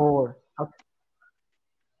 4.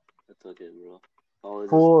 It's okay, bro. College is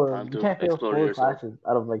 4. time You to can't fail explore 4 yourself, classes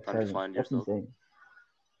out of like time to 7. find That's yourself. insane.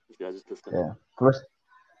 This guy just disconnect. Yeah. First,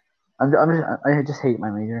 I just hate my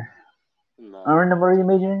major. Nah, I remember where you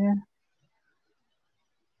majoring in?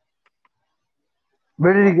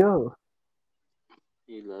 Where did he what? go?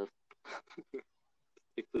 He left.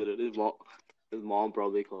 His mom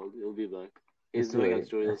probably called. He'll be back. He's It's too doing late.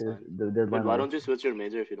 actuarial Actually, science. the Wait, deadline why like don't you switch your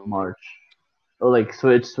major if you don't mind? March. Oh, like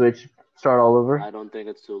switch, start all over. I don't think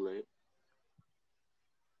it's too late.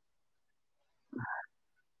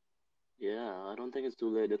 Yeah, I don't think it's too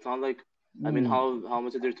late. It's not like, I mean, how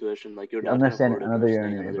much is your tuition? Like your I dad can understand afford it. another You're year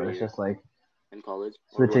staying anyway, another but it's year just like in college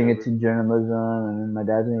or switching it whatever. to journalism, and then my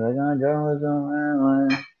dad's gonna be like, oh,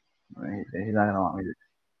 journalism. He's not gonna want me to.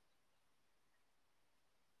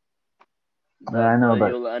 I know, But but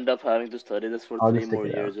you'll end up having to study this for I'll three just stick more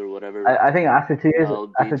it out. years or whatever. I think after 2 years, That'll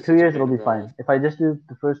be just after 2 such a years pain it'll in be the fine. ass. If I just do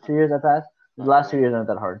the first 2 years I pass, the last 2 Uh-huh. years aren't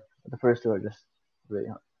that hard. But the first 2 are just really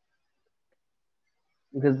hard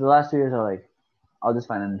because the last 2 years are like I'll just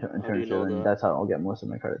find an How do you know internship, and that? that's how I'll get most of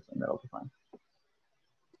my credits, and that'll be fine.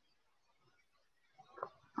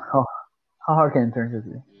 How how hard can internships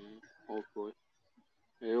be? Hopefully.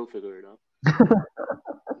 You'll figure it out.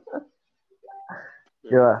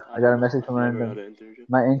 Yeah, I I got don't a know. message I've from never random. had an internship.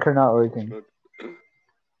 My anchor not working. But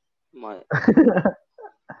my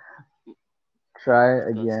Try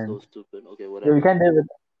that's again. so stupid. Okay, Yeah, we whatever. can't do it.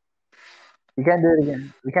 We can't do it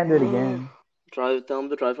again. We can't do it again. Tell him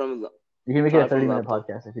to try from You can make it a try from 30-minute laptop.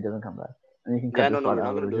 podcast if he doesn't come back, and you can Yeah, cut no, this no, part we're not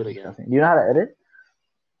out where gonna we're do it just again. discussing. Do you know how to edit?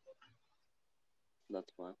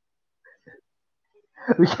 That's fine.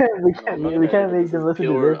 We can't. We No, I'm can't. not We gonna edit can't it. make This them is listen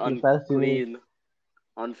to pure, this for the past 2 minutes. clean,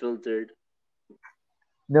 unfiltered.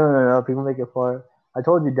 No. People make it far. I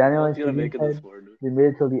told you, Daniel What and you gonna Shaheen make it this said for, dude? they made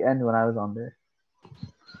it till the end when I was on there.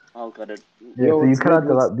 I'll cut it. Yeah, Yo, so you what's cut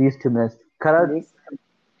good? out these 2 minutes. Cut out. This?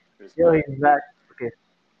 Yo, Respect. he's back. Okay.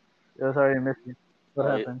 Yo, sorry, I missed you. What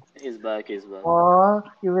Oh, happened? he's back. He's back. Aw,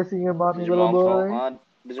 you're missing your mommy, Did your little mom call? boy.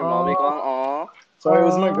 Did your mommy Aw, call? Sorry, it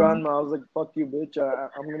was my aw. grandma. I was like, fuck you, bitch.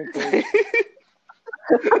 I'm gonna quit.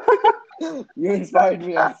 Aw. You inspired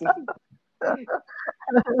me, Ahsan.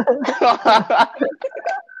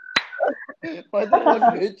 What the fuck,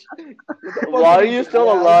 bitch? What the fuck Why are are you you saying? still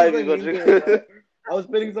Yeah, I was just alive? like mean to her. I was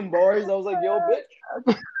spitting some bars. I was like, yo,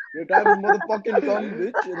 bitch, your time is motherfucking come,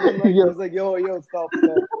 bitch. And then like he Yo, was like, yo, stop.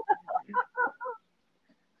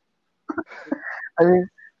 I mean,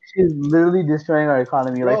 she's literally destroying our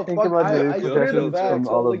economy. Like, Bro, think fuck, about the I Yup, spit it repercussions yup, yup. back. from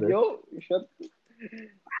So I all was of like, this. yo, shut.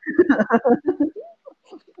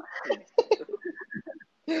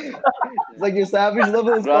 It's like your savage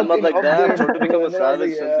level is Grandma's fucking like, up damn, there, Chotu bro. become a And then I was like,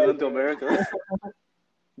 savage since he yeah, went to America.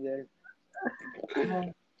 yeah.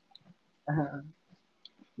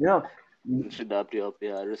 You know, She dapped you up.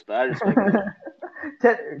 Yeah, I respect that.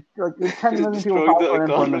 10 million people Destroying file the for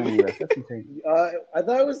unemployment in economy. the U.S. That's insane. I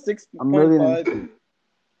thought it was A million. 6.5.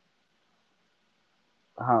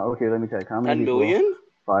 Okay, let me check. How many 10 people million?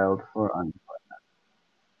 filed for unemployment?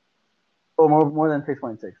 Oh, more than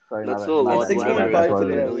 6.6. Sorry, That's my bad. still a My It's lot. bad. My Whatever. bad. You're That's 6.5 what supposed I to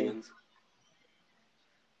say today, was. I think. millions.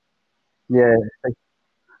 Yeah.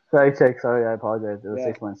 Sorry, check. Sorry, I apologize. It was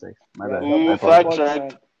Yeah, 6.6. My yeah. bad. I Ooh, That's fact apologize. fucked, man.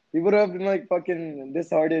 checked. People would have been like fucking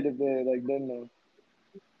disheartened if they like didn't know.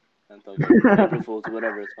 That's okay. April Fools,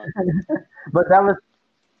 whatever, it's fine. But that was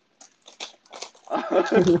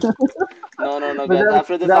No, but guys. that was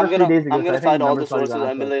After this, that was 3 days ago. I'm So gonna I think cite the all number's the probably sources. gone up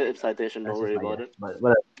I'm to like. gonna citation. Don't That's just worry my about guess. it. But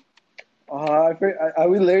whatever.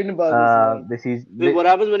 We learned about this, man. Dude, what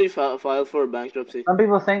happens when you file for bankruptcy? Some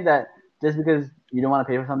people think that just because you don't want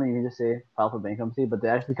to pay for something, you can just say file for bankruptcy. But they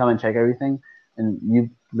actually come and check everything, and you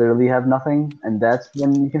literally have nothing, and that's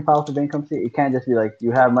when you can file for bankruptcy. It can't just be like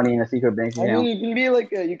you have money in a secret bank I mean, account. you can be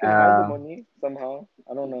like, you can hide the money somehow.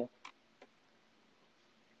 I don't know.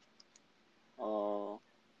 Uh,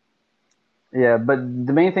 Yeah, but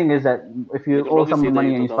the main thing is that if they you can owe probably see someone that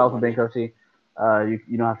you money and you took out file for money. bankruptcy,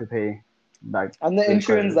 you don't have to pay back And the to the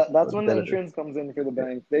insurance, creditors that's or the when the debitors. insurance comes in for the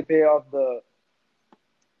bank. They pay off the.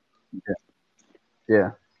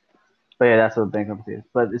 Yeah. But yeah, that's what bankruptcy is.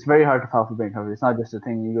 But it's very hard to file for bankruptcy. It's not just a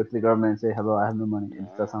thing you go to the government and say, hello, I have no money.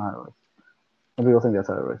 That's not how it works. Some people think that's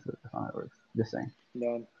how it works, but that's not how it works. Just saying.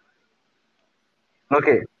 No.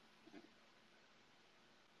 Okay.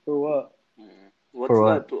 For what? What's For the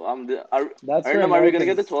what? That's for Arnam, are we gonna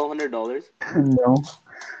get the Americans. $1,200? No.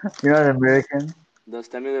 You're not American. The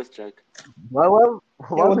stimulus check. Why?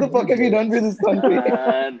 Yeah, Why what the would you fuck have get you it? done for this country?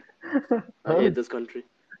 Man, I Why hate would- this country.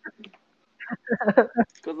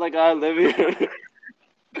 Cause like I live here.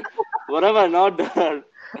 What have I not done?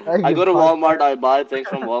 I I get go to podcast. Walmart. I buy things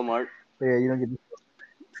from Walmart, Yeah, you don't get. In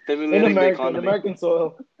stimulating the America, in economy. American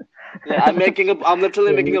soil. Yeah, I'm making a. I'm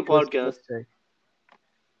literally Yeah, making a let's podcast. check.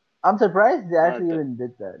 I'm surprised they Alright, actually even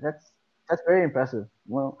did that. That's very impressive.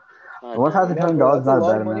 Well, alright, $1,000 Yeah, bro, dollars that's a not a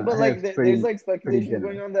lot bad of money. amount. I But think like, that's there's pretty like pretty speculations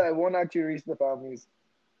going generous. on that it won't actually reach the families.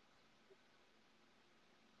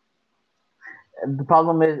 The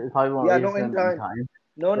problem is it probably won't Yeah, reach no, in them in time. time.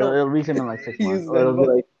 No, It'll no. reach them in like 6 months, Use or it'll be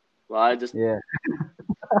Venmo. like why yeah,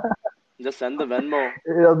 just send the Venmo,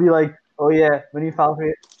 it'll be like oh yeah, when you file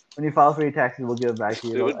for your taxes, we'll give it back to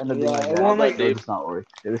you. It'll stupid. end up being Yeah, like it that. Not won't that like. It'll deep. just not work.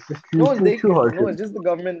 It's just No, they too hard no. to. It's just the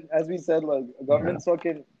government, as we said, like Yeah. government's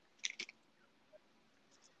fucking.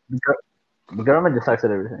 The government just sucks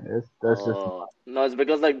at everything. That's just Oh no, it's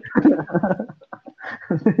because like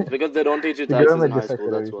it's the because they don't teach you taxes in government high just sucks school.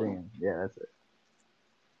 at That's why. everything. Yeah, that's it.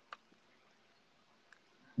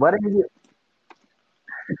 Why don't you?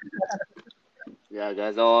 Yeah,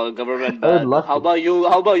 guys. Oh, government I would bad. love How to. about you?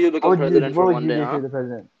 How about you become president What for would one you day, do if huh? you're the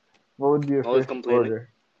president? What would be your Always first complaining. order?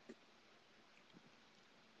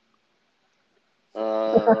 Uh,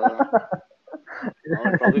 I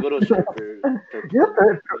would probably go to a strip You club,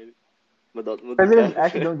 know, maybe. With the presidents cash.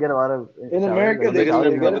 actually don't get a lot of In salary. Like America, The their they biggest do. salary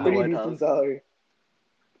strip They is get club a not in the that pretty much. White decent House. salary.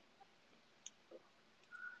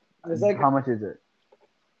 It's like, How much is it?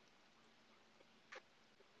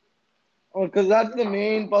 oh, because that's the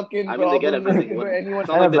main fucking I mean, they get problem. Like, everything. What? for It's anyone,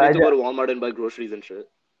 not I know, like they but need to go to Walmart and buy groceries and shit.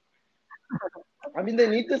 I mean, they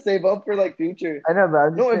need to save up for like future. I'm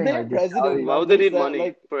just No, if saying they're like their president, salary. Why I'm would they just need that money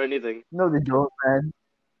like, for anything? No, they don't, man.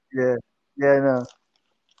 Yeah, yeah, no,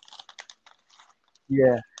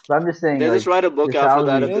 yeah. But I'm just saying They just like write a the book after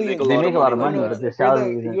that if salary. they make a millions. They lot of make a lot money of like No, money, no. but that. their For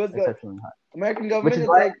salary the isn't U.S. exceptionally high. American Which government, is it's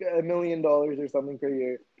why like $1 million or something per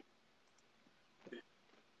year.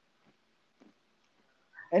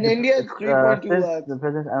 And India, it's 3.2 since lakhs. the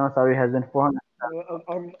president's annual salary has been 400.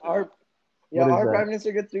 Yeah. Yeah, What is our that? prime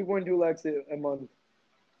minister gets 3.2 lakhs a month.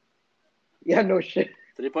 Yeah, no shit.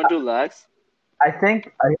 3.2 lakhs. I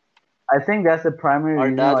think I, I think that's the primary Our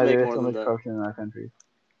reason dads why make there is more so than much that. corruption in our country,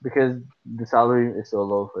 because the salary is so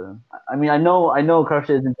low for them. I mean, I know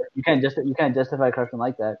corruption isn't. You can't justify corruption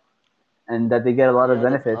like that, and that they get a lot of Yeah,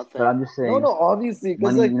 that's benefits. But nothing. I'm just No, saying, no, obviously,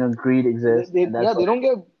 because money, like greed exists, and that's yeah, why. they don't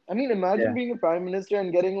get. I mean, Yeah, imagine being a prime minister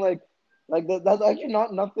and getting like that. That's actually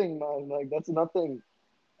not nothing, man. Like that's nothing.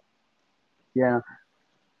 yeah.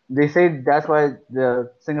 They say that's why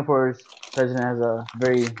the Singapore's president has a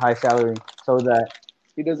very high salary, so that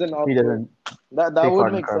He doesn't he opt for it. doesn't That take would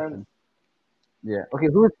part in make sense. corruption. Yeah. Okay.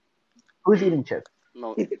 Who's eating chips?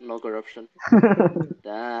 No corruption.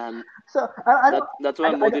 Damn. So That's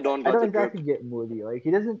why Modi don't I got don't the exactly trip. get Modi. Like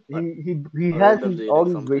he doesn't A, he a has random's all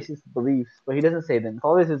eating these something. racist beliefs, but he doesn't say them. It's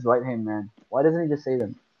always his right hand man. Why doesn't he just say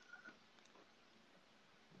them?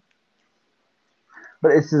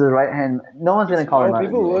 But it's his right hand. No one's He's gonna call him Oh, smart, out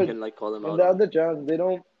man. people No one anyway. would can like call him if out they on had it. the chance. They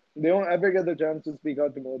don't ever get the chance to speak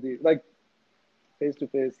out to Modi like face to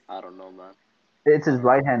face. I don't know, man. It's I his don't know.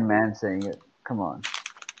 right hand man saying it. Come on,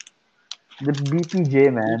 the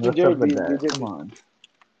BPJ man. What's BPJ or up with that? Come BJP. on,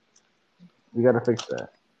 we gotta fix that.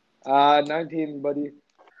 19, buddy.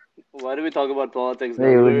 Why do we talk about politics, Hey,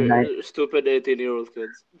 guys? it would be nice. We're stupid 18-year-old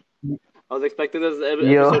kids. I was expecting this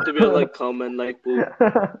Yo, episode to be like come and like poop.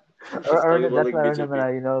 Just talking about That's like why Arnab and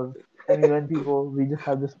BJP. I, MUN people, we just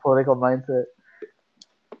have this political mindset.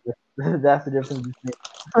 That's the difference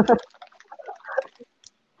between.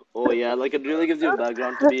 Oh yeah, like it really gives you a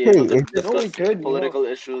background to be Hey, able to No, we discuss could. political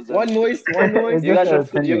issues and One noise. it's you just guys our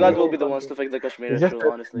should you Change guys opinion. the will whole be the ones country. to fix the Kashmir It's just issue,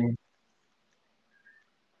 our honestly. opinion.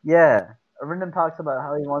 Yeah, Arnab talks about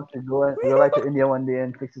how he wants to go back to India one day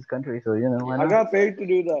and fix his country. So why Yeah, I not? got paid to exactly.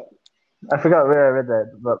 do that. I forgot where I read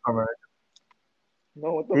that, but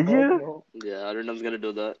No, what the did fuck? you? No. Yeah, Arunam's gonna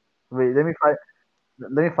do that. Wait, let me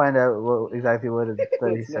find out exactly what the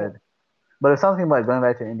study Let's not. said. But it's something about going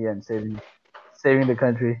back to India and saving the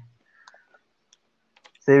country,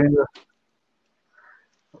 saving the.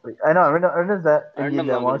 I know Arnab's that Indian Arunam's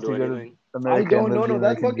that not gonna wants do to go to anything. I America and don't live know. the No,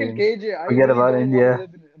 that's American fucking dream. KJ. I Forget really about don't want to India.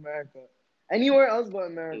 live in America. Anywhere else but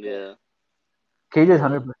America. Yeah, KJ is yeah.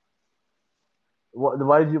 100%.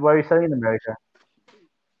 Why are you studying in America?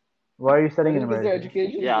 Why are you I studying in think because their America?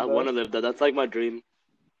 education is Yeah, the I wanna best. live that. That's like my dream.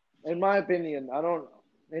 In my opinion. I don't.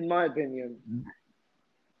 In my opinion.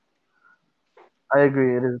 I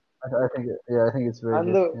agree. It is. I think. Yeah, I think it's very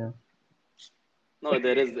And good. the Yeah. No, it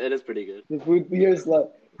is pretty good. The food here is like,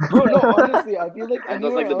 bro. No, honestly, I feel like And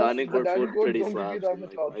plus, like anywhere the else, dining the court dining food courts pretty don't give you slaps, that and much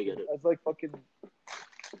like I get options it. as like fucking.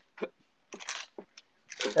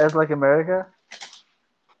 As like America,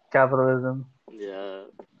 capitalism. Yeah,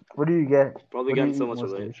 What do you get? probably What do getting you so eat much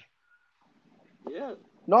mostly? away. Yeah.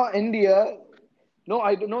 Not India. No,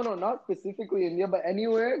 I don't. No, not specifically India, but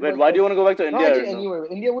anywhere. Wait, But why do you like, want to go back to not India or actually no? anywhere.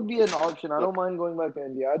 India would be an option. I don't mind going back to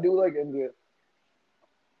India. I do like India.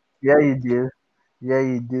 Yeah, you do. Yeah,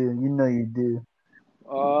 you do. You know you do.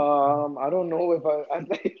 I don't know if I. I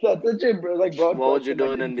think that's such a like broad What would you question. do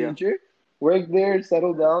Like in in India? future, work there,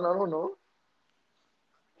 settle down. I don't know.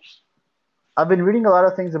 I've been reading a lot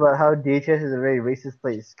of things about how DHS is a very racist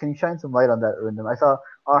place. Can you shine some light on that, Arundam? I saw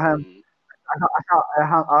Arham, Hmm.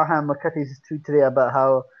 Arham Makati's tweet today about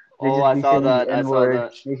how they Oh, just I be saw saying the that. I N saw word,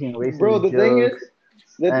 that. making Bro, racist jokes,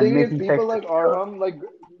 the and thing is, making people sexist like jokes. Arham like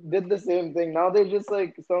did the same thing. Now they're just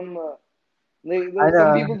like some. I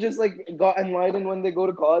Some know. people just like got enlightened when they go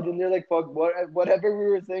to college and they're like, fuck, whatever we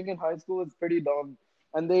were saying in high school is pretty dumb.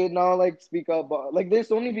 And they now like speak up. Like, there's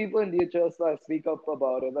so many people in DHS that speak up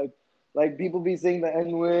about it. Like people be saying the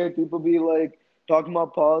N word, people be like talking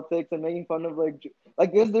about politics and making fun of like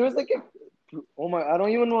there's like a, oh my, I don't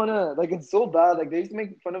even wanna, like, it's so bad. Like, they used to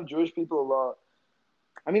make fun of Jewish people a lot.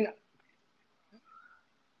 I mean,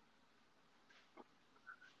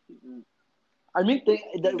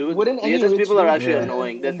 Dude, wouldn't any DHS rich people are dude actually Yeah.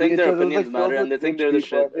 annoying. They in think their DHS, it was opinions like matter, filled and with they think rich they're the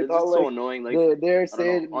people. shit. They It's thought just so like annoying. Like, their I don't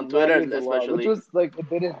know. say On Twitter, matters a lot, which especially. was like it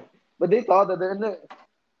didn't. But they thought that they're in the,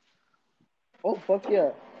 oh fuck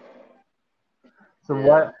yeah. So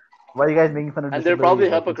Yeah. why are you guys making fun of And they're probably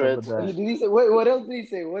disabilities? Like, what's up with hypocrites. that? Did he say? Wait, what else did he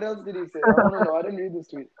say? What else did he say? I want to know. I didn't read this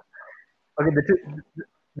tweet. Okay,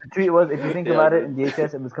 the tweet was, if you think Yeah, about it, dude. in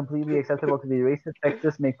DHS, it was completely acceptable to be racist,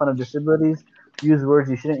 sexist, make fun of disabilities, use words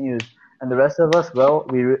you shouldn't use. And the rest of us, well,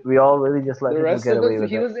 we all really just let The people rest get of us, away with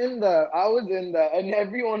he it. was in that. I was in that, and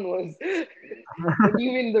everyone was. What do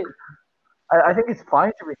you mean the? I think it's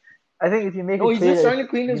fine to be. I think if you make No, it he's clear just that trying it's, to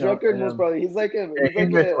clean his record. in Most probably, a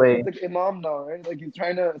humorous way. he's like imam now, right? Like he's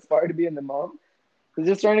trying to aspire to be an imam. He's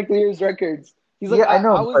just trying to clear his records. He's like, Yeah, I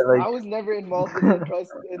know, but I like, was never involved in it.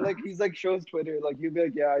 Trust, and like he's like shows Twitter, like he'll be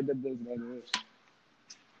like, yeah, I did this, by the way.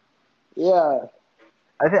 Yeah.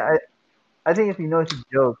 I think I think if you know it's a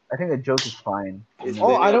joke, I think a joke is fine. He's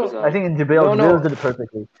Oh, cleaning I up his don't. I act. think in No, Jabril did no. it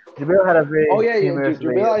perfectly. Jabril had a Oh very yeah, yeah. humorous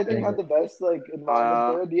way Jubail, of I think saying had it. the best like environment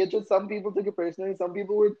Uh, there. DHS, some people took it personally. Some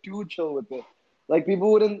people were too chill with it. Like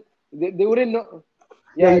people wouldn't, they wouldn't know.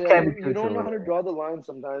 Yeah, Yeah, you yeah. can't be You too don't chill know with how to it. draw the line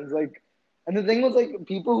sometimes. Like, and the thing was like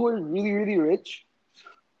people who were really really rich,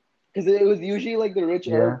 because it was usually like the rich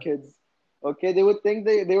Yeah. Arab kids. Okay, they would think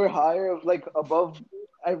they were higher, like above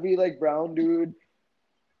every like brown dude.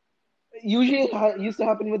 Usually it used to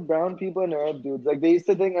happen with brown people and Arab dudes. Like they used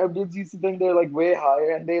to think Arab dudes used to think they're like way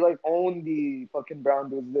higher, and they like own the fucking brown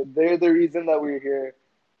dudes. They're the reason that we're here.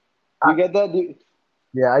 I, You get that? Dude?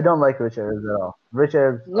 yeah, I don't like rich Arabs at all. Rich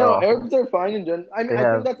Arabs are No, awful. Arabs are fine in general. I mean, They I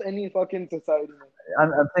think have. that's any fucking society,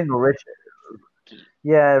 man. I'm saying rich.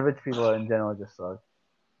 Yeah, rich people in general just suck.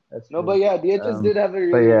 That's No, but true. yeah, DHS did have a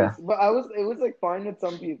But really yeah, racist. But it was like fine with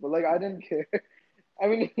some people. Like I didn't care. I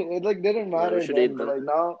mean, it like didn't yeah, we matter should eat then. But them. like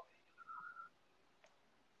now,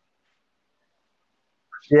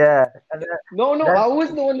 yeah, and no, no, I that's was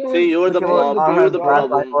the one who See, was. you were the okay. I was Well, the problem. You were biggest Arham's the last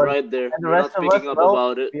problem. line problem was, right there. and the You're rest not of us, speaking up well,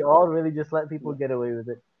 about it. we all really just let people get away with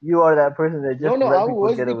it. You are that person that No, just no, I let people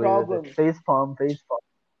was get the away with it. problem. Face palm, face palm.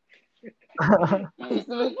 I used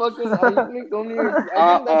to make so many. I Uh,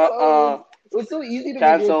 think that's uh, how it was. uh, It was so easy to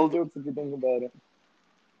make racist cancelled. jokes if you think about it.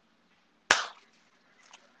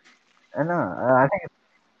 I know. I think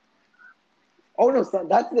Oh no, son,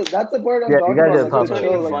 that's the part I'm yeah, you talking gotta about. do it Like the Jokes aren't properly.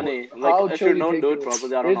 chill, even like Yeah, funny. Like, how if chill you you don't take do to it it.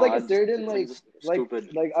 properly, I don't There's know. like a certain It's just like stupid.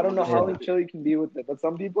 I Someone don't know just how doing yeah, it. chill you can be with it, but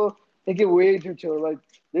some people take it way too chill. Like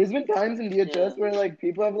there's been times in Yeah. DHS where like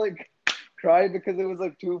people have like cried because it was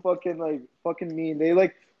like too fucking mean. They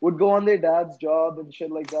like would go on their dad's job and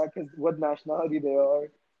shit like that because what nationality they are.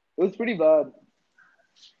 It was pretty bad.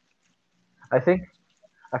 I think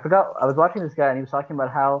I forgot. I was watching this guy and he was talking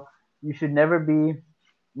about how you should never be,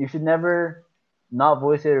 you should never not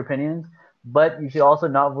voice your opinions, but you should also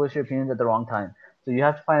not voice your opinions at the wrong time. So you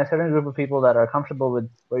have to find a certain group of people that are comfortable with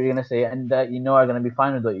what you're gonna say and that you know are gonna be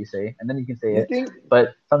fine with what you say, and then you can say You it. think But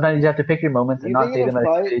sometimes you have to pick your moments and you not think in say a them at a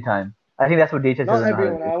fight? shitty time. I think that's what DHS Not doesn't know how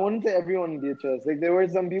to everyone. do. I wouldn't say everyone in DHS. Like there were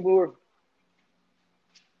some people who were.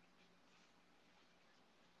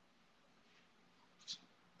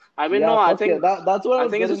 I mean, Yeah, no, I fuck yeah. think That's what I I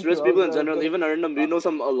was think it's just getting to. rich I was, people in I was general. getting. Even Arindam, we know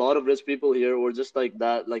a lot of rich people here who are just like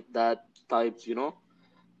that types,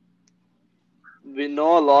 we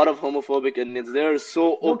know a lot of homophobic Indians. They're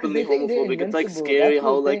so No, because openly they think they're homophobic. It's like invincible. scary That's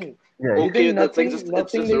how the like thing. Yeah, They think okay, that's like nothing, just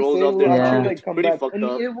it's nothing just they rolls say off will their actually tongue. yeah, It's like come pretty back. fucked And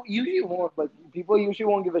up. it usually won't, but people usually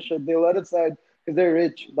won't give a shit. They let it slide because they're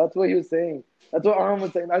rich. That's what he was saying. That's what Arm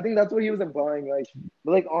was saying. I think that's what he was implying. Like,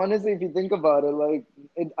 but like honestly, if you think about it, like,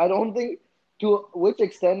 I don't think to which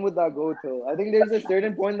extent would that go to. I think there's a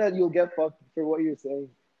certain point that you'll get fucked for what you're saying,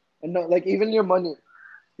 and not, like even your money.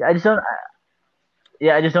 yeah. I just don't.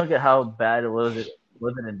 Yeah, I just don't get how bad it was. It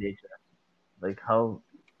wasn't in DHS. Like how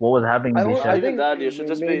what was happening in I don't. Not I DHS. even think that. You should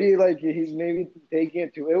just be. maybe like he's maybe taking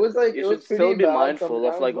it too. It was like You it was should still pretty be bad mindful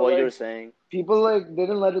of sometimes, like but what you're like saying. people like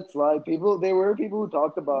didn't let it slide. People there were people who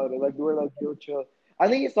talked about it. Like they were like, "Yo, chill." I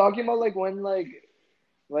think he's talking about like when like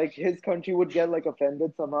his country would get like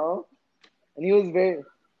offended somehow, and he was very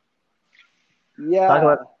Talk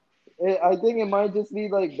about yeah. I think it might just be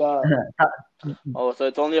like that. Oh, so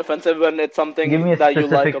it's only offensive when it's give me something a that you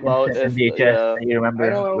like specific about instance in it. DHS Yeah, that you I remember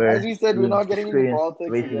know. As where we said, we're you've not getting into experienced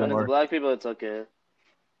politics racism when again. it's or black people, it's okay.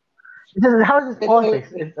 how is this politics?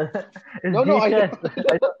 It's it's No, I know, DHS.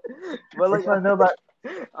 I know. But I like, just want to know about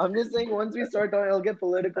I'm just saying, once we start talking, I'll get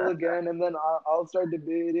political again, and then I'll start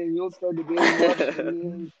debating. You'll start debating. We'll have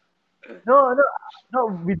opinions. no no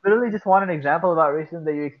no. We literally just want an example about racism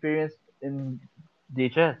that you experienced in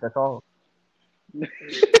DHS. That's all.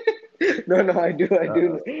 No, no, I Uh,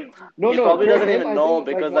 do. No, He no, probably for doesn't him, even I know think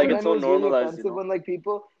like because like one it's time it so was really normalized, offensive when like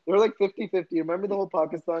people they were like 50-50. Remember the whole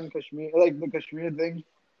Pakistan Kashmir, like the Kashmir thing,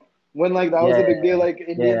 when like that was yeah, a big deal. Like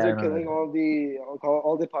yeah, Indians I are remember killing that. all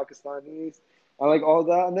the Pakistanis and like all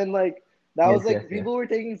that, and then like that Yes, was yes, like yes. people were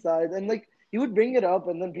taking sides, and like he would bring it up,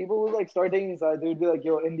 and then people would like start taking sides. They would be like,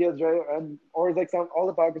 "Yo, India's right," and or like some all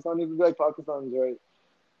the Pakistanis would be like, "Pakistan's right."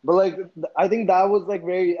 But like I think that was like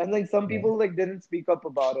very and like some Yeah, people like didn't speak up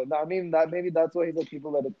about it. I mean that maybe that's why he said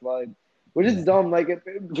people let it slide. Which is yeah, dumb. Like if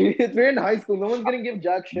we're in high school, no one's gonna give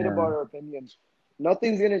jack shit yeah, about our opinion.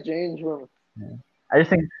 Nothing's gonna change from yeah. I just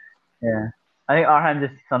think, yeah, I think Arhan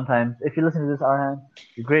just sometimes, if you listen to this, Arhan,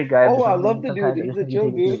 you're a great guy, oh but I love something the dude. sometimes I He's just a think you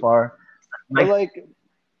chill take it too dude. far. But Like, like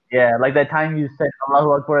yeah, like that time you said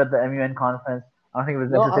Allahu Akbar at the MUN conference. I don't think it was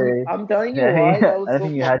no, necessary. I'm telling you Yeah, I think why that I was don't so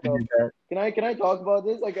think you had fucked to do up. that. Can I talk about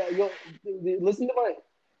this? Like yo listen to my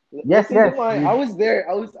Yes, yes, I you was there.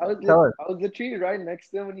 tell us. I was literally right next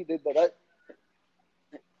to him when he did that.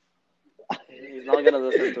 He's not gonna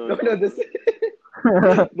listen to No, it. no, Don't this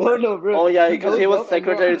worry. no, no, bro. Oh yeah, He because he goes was up and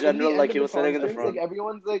they're Secretary in the General, end like of he the was sitting in the conference, like front.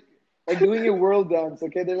 everyone's like doing a world dance,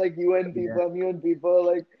 okay? They're like UN Yeah, people, MUN people,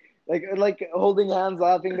 like holding hands,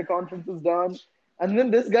 laughing, the conference is done. And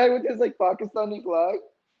then this guy with his like Pakistani flag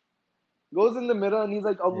goes in the middle and he's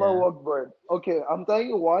like yeah. Allahu Akbar. Okay, I'm telling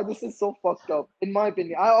you why this is so fucked up, in my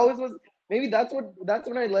opinion. I always was maybe that's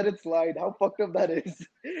when I let it slide, how fucked up that is.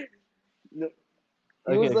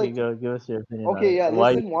 He Okay, was okay, like go give us your opinion on okay, it. yeah.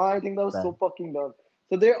 Why you Listen, why I think that was that? so fucking dumb.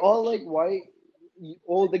 So they're all like white,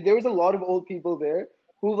 old. Like there was a lot of old people there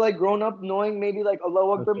who've like grown up knowing maybe like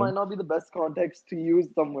Allahu Akbar Okay, might not be the best context to use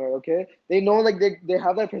somewhere. Okay, they know like they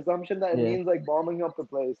have that presumption that it yeah, means like bombing up the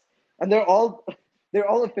place, and they're all they're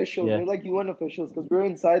all officials. yeah, They're like UN officials because we're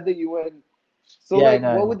inside the UN. So yeah. I like, know,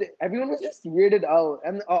 I what know. would everyone was just weirded out,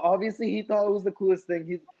 and obviously he thought it was the coolest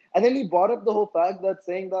thing. And then he brought up the whole fact that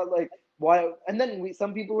saying that like why, and then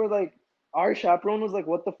some people were like, our chaperone was like,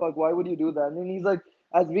 what the fuck? Why would you do that? And then he's like,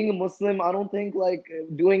 as being a Muslim, I don't think like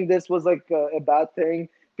doing this was like a bad thing.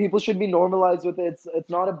 People should be normalized with it. It's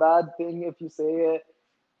not a bad thing if you say it.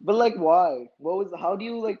 But like, why? What was? How do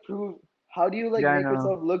you like prove? How do you like Yeah, I make know.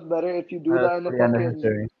 yourself look better if you do That's that in a pretty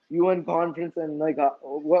fucking unnecessary. UN conference and like,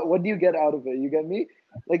 what do you get out of it? You get me?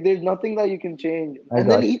 Like, there's nothing that you can change. I And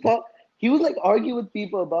then got you. he would like argue with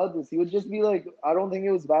people about this. He would just be like, I don't think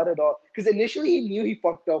it was bad at all. Because initially he knew he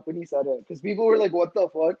fucked up when he said it. Because people were like, what the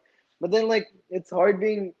fuck? But then like, it's hard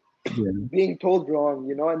Yeah, being told wrong,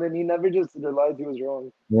 you know. And then he never just realized he was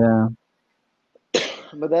wrong. yeah,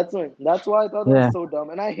 But that's why I thought that was yeah, so dumb.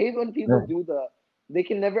 And I hate when people yeah. do that. They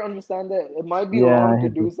can never understand that it might be Yeah, wrong I to hate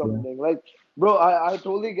do this. Yeah, something. Like, bro, I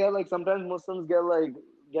totally get like sometimes Muslims get like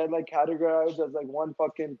categorized as like one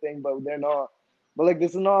fucking thing, but they're not. But like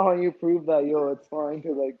this is not how you prove that, yo, it's fine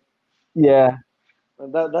to like yeah.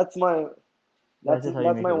 that's my That's just how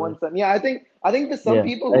you that's make my it one work. cent. Yeah, I think that some Yeah,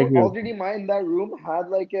 people I who agree. already might in that room had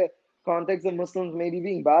like a context of Muslims maybe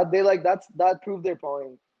being bad. They like that proved their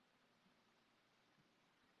point.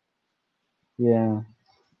 Yeah,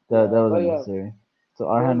 that Yeah, but wasn't yeah. necessary. So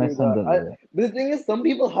Arhan, Don't do next time, that. don't do that. The thing is, some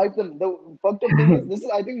people hype them. The fucked up thing is, this is.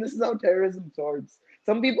 I think this is how terrorism starts.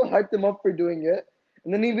 Some people hype them up for doing it,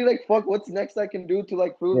 and then he'd be like, "Fuck, what's next I can do to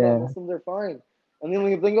like prove that Yeah, Muslims are fine?" And then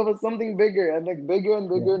when you think of it, something bigger and like bigger and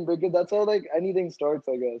yeah. bigger and bigger. That's how like anything starts,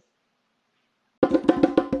 I guess.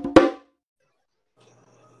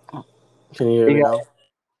 Can you hear Hey me guys, now?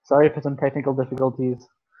 sorry for some technical difficulties.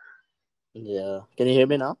 Yeah. Can you hear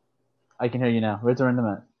me now? I can hear you now. Where's the random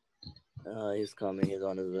at? He's coming. He's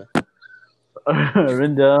on his way.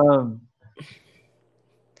 Random.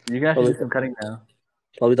 You can actually Probably, do some cutting now.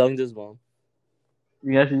 probably talking to his mom.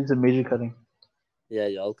 You can actually do some major cutting. Yeah,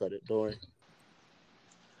 yeah. I'll cut it. Don't worry.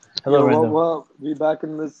 Hello, Yo, random. what? We back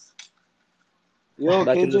in this. Yo,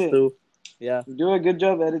 Back in this KJ, too. Yeah. do a good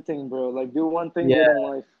job editing, bro. Like, do one thing Yeah, good in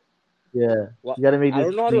life. yeah. What? You gotta make I this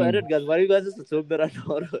don't know how to clean. edit, guys. Why do you guys just assume that I know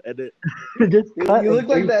how to edit? Just You, cut you and look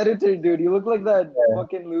like paste. the editor, dude. You look like that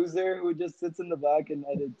fucking loser who just sits in the back and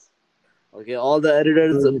edits. Okay, all the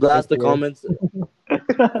editors blast the comments.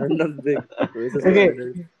 Random big racist Okay,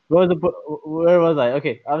 editors. where was I?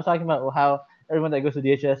 Okay, I was talking about how everyone that goes to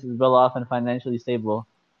DHS is well off and financially stable,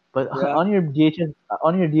 but Yeah. on your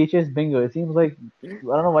DHS bingo, it seems like I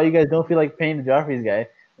don't know why you guys don't feel like paying the Joffrey's guy.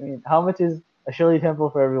 I mean, how much is a Shirley Temple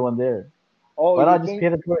for everyone there? Oh, Why you not just pay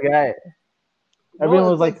think? the poor guy? No, Everyone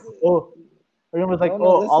was it's like, like. oh, everyone was like, No, no.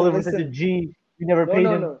 oh, Listen, Oliver's such a listen. G. We never No, paid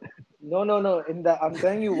no, him. no, no, no, no. In that, I'm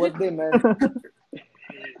telling you what they meant.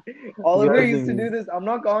 You Oliver gotta used to me. do this. I'm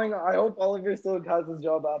not calling. I hope Oliver still has his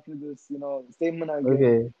job after this, statement I gave.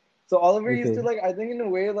 Okay, So Oliver used to okay, like, I think in a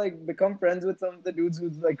way, like become friends with some of the dudes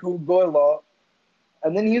who go a lot,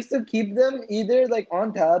 and then he used to keep them either like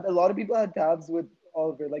on tab. A lot of people had tabs with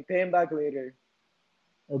Oliver, like pay him back later.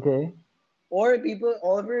 okay. Or people,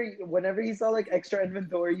 Oliver, whenever he saw like extra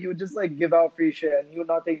inventory, he would just like give out free shit, and he would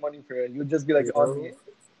not take money for it. He would just be like on me. Yo,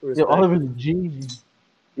 Yo, respect. Oliver's a G.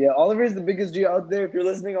 Yeah, Oliver is the biggest G out there. If you're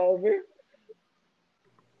listening, Oliver.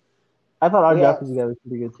 I thought our But yeah, Joffrey's guy was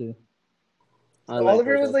pretty good too. I like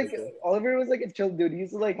Oliver our was like topic too. Oliver was like a chill dude. He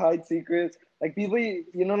used to like hide secrets. Like people,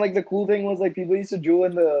 like the cool thing was like people used to jewel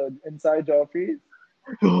in the inside Joffrey.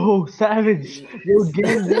 Yo, Savage. Yo,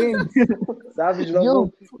 gang. Savage Yo,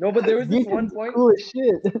 level. No, but there was this Deacon one is point cool as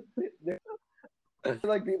shit.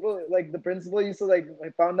 like people like the principal used to like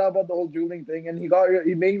found out about the whole jeweling thing, and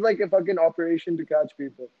he made like a fucking operation to catch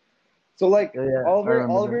people. So like Oh, yeah, I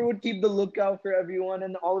remember Oliver that. would keep the lookout for everyone,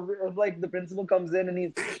 and Oliver if like the principal comes in and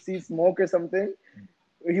he sees smoke or something,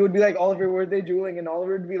 he would be like, Oliver, were they jeweling? And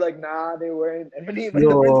Oliver would be like, nah, they weren't. And when the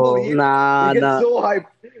principal Yo, leaves, they Nah, get nah. so hyped.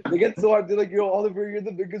 They get so hyped. They're like, yo, Oliver, you're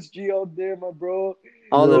the biggest G out there, my bro.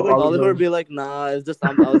 They're yo, like, Oliver Oliver. be like, nah. It's just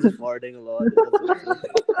I was just farting a lot. That's what it's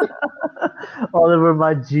like. Oliver,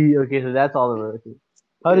 my G. Okay, so that's Oliver.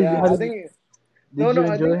 Okay. yeah, I How did think did you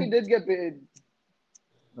I think enjoy? he did get paid.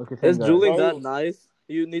 Okay, Is thank God. juuling Sorry, that nice?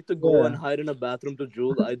 You need to go and Yeah, hide in a bathroom to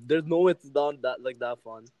jewel. There's no it's not that like that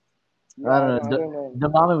fun. yeah, I don't know. I don't know. The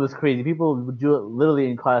mama was crazy. People would do it literally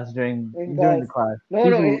in class In during class, the class. no,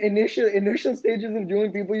 no. People, Initial stages of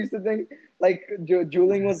jeweling, people used to think like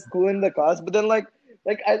jeweling was cool in the class, but then I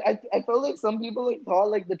felt like some people like thought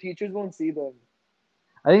like the teachers won't see them.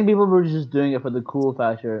 I think people were just doing it for the cool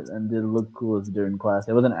factor and they look cool during class.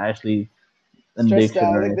 It wasn't actually an Stressed addiction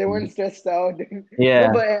out. or Like they anything. weren't stressed out. No,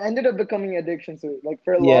 Yeah, but it ended up becoming addiction. So like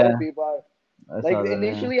for a lot yeah, of people, I like saw that. Yeah.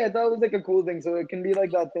 initially I thought it was like a cool thing. So it can be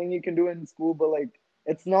like that thing you can do in school, but like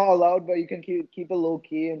it's not allowed. But you can keep it low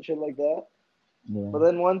key and shit like that. Yeah, But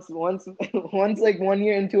then once once like 1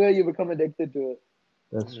 year into it, you become addicted to it.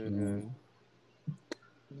 that's true. Mm-hmm.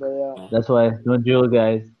 But yeah, That's why don't duel,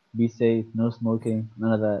 guys. Be safe. No smoking.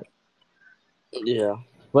 None of that. Yeah.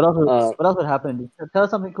 What else? Uh, What else would happen? Tell us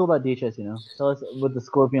something cool about DHS. Tell us what the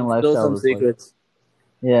Scorpion Spill lifestyle some was like. secrets.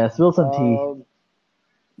 Yeah, spill some tea. um,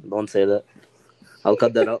 Don't say that. I'll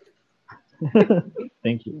cut that out.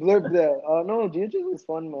 Thank you. blurb there. No, GHS was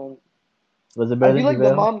fun, man. Was it better than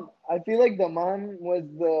Javale? I feel like the mom was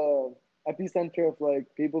the epicenter of like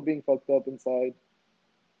people being fucked up inside.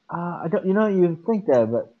 I don't. You think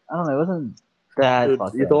that, but I don't know. It wasn't that Dude,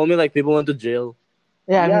 fucked you up. told me like people went to jail.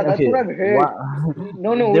 Yeah, I Yeah, mean, that's what okay. I've heard. Wow.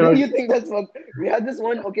 No, There no, were. you think that's fucked? We had this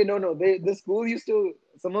one. Okay, no. The school used to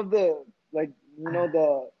some of the like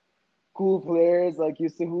the cool players like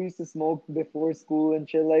who used to smoke before school and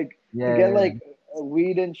shit like to get Yeah, like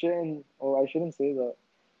weed and shit. And oh, I shouldn't say that.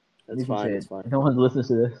 It's you can fine. say It's it. fine. No one listens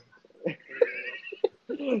to this.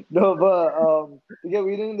 No, but to get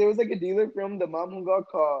weed in, there was like a dealer from the mom who got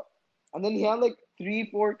caught, and then he had like 3,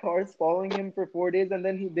 4 cars following him for 4 days, and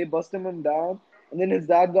then they busted him down, and then his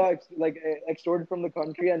dad got extorted from the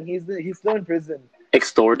country, and he's still in prison. I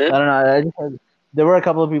Extorted? don't know. I just heard, there were a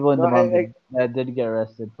couple of people in No, the mom that did get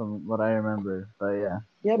arrested, from what I remember. But yeah,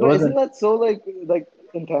 yeah, it but isn't wasn't. that so like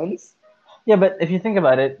intense? Yeah, but if you think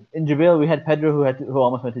about it, in Jabil we had Pedro who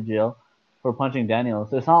almost went to jail for punching Daniel.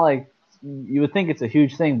 So it's not like you would think it's a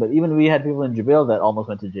huge thing, but even we had people in Jabil that almost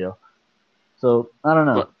went to jail. So I don't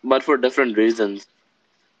know. But for different reasons.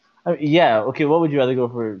 I mean, yeah, okay. What would you rather go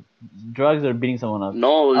for, drugs or beating someone up?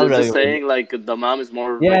 No, I would it's rather just go for. saying like the mom is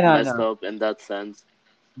more Yeah, like no, messed no. up in that sense.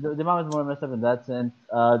 The mom is more messed up in that sense.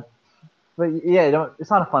 But yeah, it's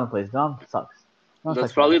not a fun place. Dom sucks. Dom That's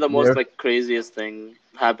sucks ass. probably the most like craziest thing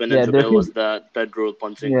happened in Yeah, there are Jamil few. was that Pedro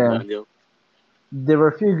punching Yeah, Daniel. there were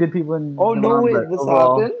a few good people in Oh the no mom, way, but this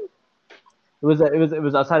overall, happened. it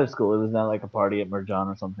was outside of school. It was not like a party at Merjan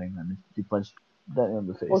or something, and he punched Daniel in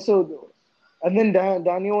the face. Also, and then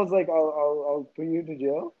Daniel was like, I'll put you to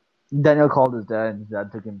jail. Daniel called his dad, and his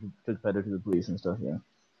dad took Pedro to the police and stuff. Yeah,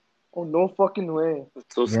 Oh no fucking way,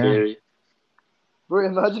 It's so yeah. scary. bro!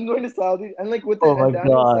 Imagine going to Saudi and like with Oh it, my and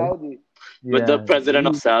Daniel's god. Saudi. With the Yeah, president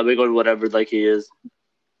of Sabic or whatever like he is.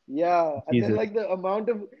 Yeah, and then Jesus, like the amount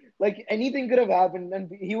of like anything could have happened, and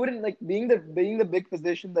he wouldn't like being the big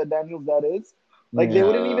physician that Daniel's dad is. Like they yeah,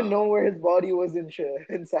 wouldn't even Yeah. know where his body was in shit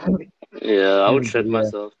in Saudi. Yeah, I he would would get, shit yeah,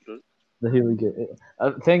 myself. Dude. he would get.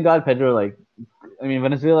 Thank God Pedro, like, I mean,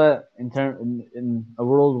 Venezuela in a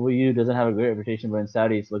world where you doesn't have a great reputation, but in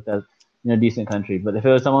Saudi it's looked at a decent country. But if it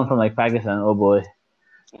was someone from like Pakistan, oh boy,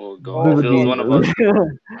 Oh we god, Oh if would it was be. no. one of us.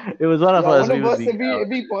 It was one of Yeah, us. one We of would us be if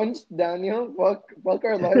he punched Daniel, fuck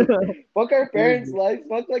our life, fuck our we would parents' be, lives,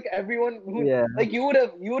 fuck like everyone who yeah, like you would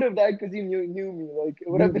have died because you knew me. Like it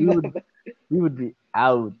would we, have been we would that. we would be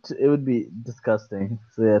out. It would be disgusting.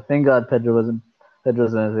 So yeah, thank God Pedro's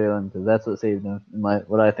Venezuelan, because that's what saved him. In my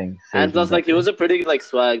what I think And saved him plus that like he was a pretty like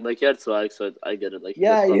swag, like he had swag, so I get it. Like he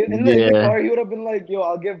Yeah, could you, probably in the day. car he would have been like, "Yo,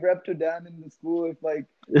 I'll give rep to Dan in the school if like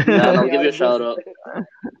he Dan, let Yeah. I'll me give out you a of this." shout out.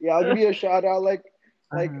 Yeah, I'll give you a shout out. Like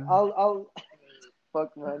I'll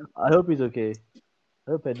fuck man. I hope he's okay.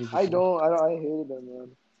 I hope Pedro's okay. I hated him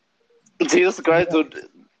man. Jesus Christ, dude.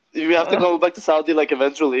 We have to go back to Saudi like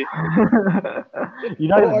eventually. You're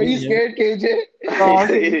not Oh, gonna are you beat him. scared, KJ? Oh,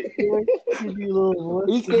 okay, you scared? You little Are wuss.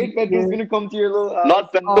 you You scared Petro's scared? gonna come to your little house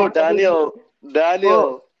Not and Pedro, Oh, tell you? Daniel. oh, Daniel. we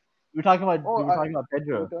Oh, were talking about you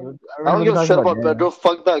Pedro. tell me. I I don't remember give we a talking shit about about Dan. Pedro.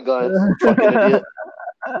 Fuck that guy. Fucking idiot.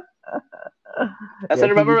 I Yeah, said,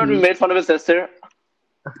 remember when we TBT. made fun of his sister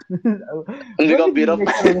and we When got did beat we up? make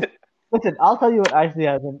fun of this? Listen, I'll tell you what actually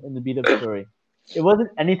happened in the beat up story. It wasn't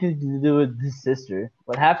anything to do with his sister.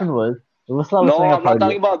 What happened was Ruslan was No, throwing a I'm not party.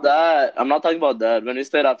 talking about that. I'm not talking about that. When we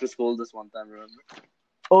stayed after school this one time, remember?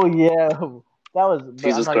 Oh yeah, that was. But I'm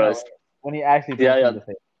Jesus talking about Christ. when he actually Yeah, punched me yeah. in the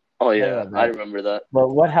face. Oh, I'm talking yeah. about I that. remember that. But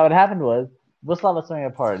what happened was Ruslan was throwing a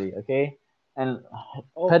party, okay, and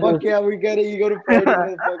Oh Pedro fuck yeah, we get it. You go to party,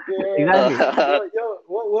 motherfucker. exactly, Yo,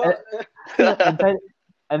 and what?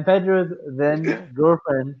 and, Pedro's then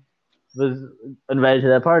girlfriend was invited to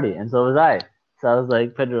that party, and so was I. So I was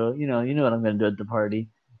like, Pedro, you know what I'm gonna do at the party,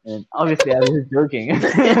 and obviously I was just joking.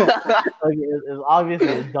 Like it was obviously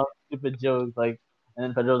a dumb, stupid joke. Like, and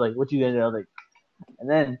then Pedro was like, "What you gonna do?" I was like, and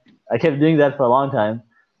then I kept doing that for a long time,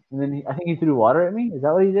 and then I think he threw water at me. Is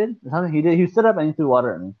that what he did? Something he did. He stood up and he threw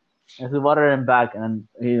water at me. And I threw water at him back, and then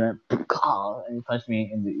he went and he punched me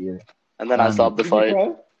in the ear. And then I stopped the Did you fight.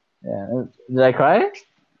 cry? Yeah, did I cry? Did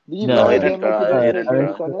you No, cry he No, didn't again like you cry. did He in didn't I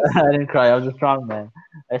the cry. didn't. tennis? I didn't cry. I was a strong man.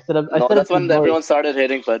 I stood up. I No, stood up that's to the when boys. everyone started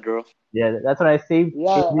hating Pedro. Yeah, that's when I saved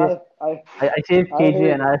KJ. Yeah, I saved I KJ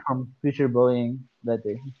heard. and I from future bullying that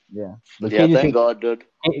day. Yeah, but Yeah, thank God, dude.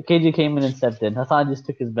 KJ came in and stepped in. Hassan just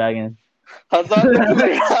took his bag and Hassan took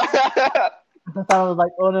his Hassan was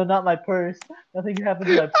like, "Oh no, not my purse! Nothing happened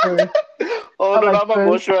to my purse. Oh Not no, my not my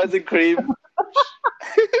purse, moisturizing cream.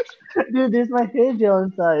 dude. There's my hair gel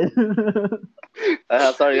inside."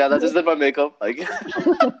 Sorry, yeah, that just did my makeup. Like,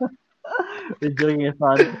 We're joking,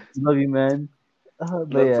 Hassan. Love you, man. But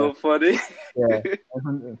that's yeah, so funny. yeah.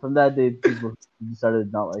 And from that day, people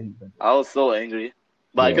started not liking him. I was so angry,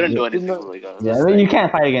 but I Yeah, couldn't yeah. do Did anything. not, Like, I was Yeah, I just mean, you like,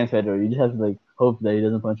 can't fight against Pedro. You just have to like hope that he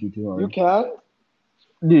doesn't punch you too you hard. can?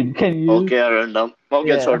 Dude, can you? okay, I ran down. Okay,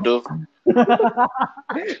 Yeah. sure, too.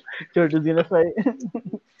 George is gonna fight.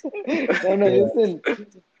 No, Yeah. listen.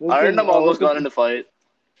 Arundam almost got in a fight.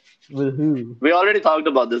 With who? We already talked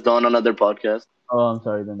about this on another podcast. Oh, I'm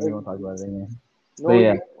sorry. Then we won't talk about it again. But No,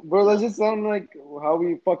 yeah, bro, let's just sound like how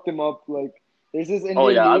we fucked him up. Like, there's this Oh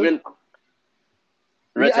Indian yeah, I dude. mean,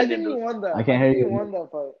 rich I Indian think he dude. won that. I can't I hear think he you. won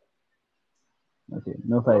that fight. Okay,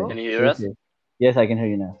 no fight. Hello? Can you hear us? Okay. Yes, I can hear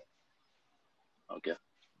you now. Okay.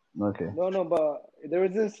 Okay. No, but there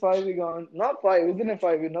was this fight we got. Not fight. It wasn't a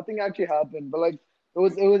fight. Nothing actually happened. But like, it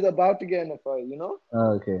was about to get in a fight. You know.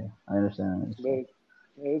 Oh, okay. I understand. But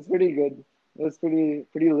it was pretty good. It was pretty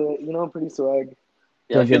lit. You know, pretty swag.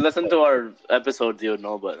 Yeah, So if you good. listen to our episodes, you would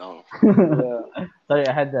know. But oh, Yeah. Sorry,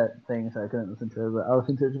 I had that thing, so I couldn't listen to it. But I'll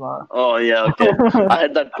listen to it tomorrow. oh yeah, okay. I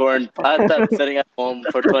had that I had that sitting at home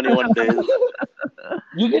for 21 days.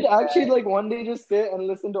 You could actually like one day just sit and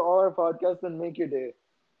listen to all our podcasts and make your day.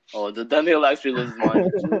 Oh, then he'll actually lose his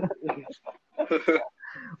mind.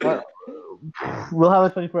 Well, we'll have a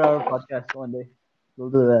 24-hour podcast one day. We'll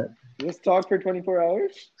do that. Just talk for 24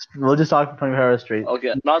 hours. We'll just talk for 24 hours straight.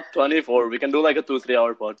 Okay, not 24. We can do like a 2-3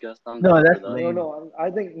 hour podcast. I'm No, down that's for that. lame. No. I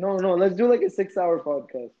think no. Let's do like a 6 hour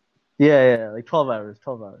podcast. Yeah, like 12 hours.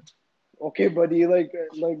 12 hours. Okay, buddy. Like,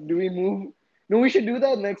 do we move? No, we should do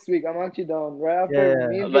that next week. I'm actually down. Right after Yeah.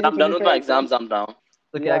 me and When Kenny I'm done finish with my our exams, I'm down.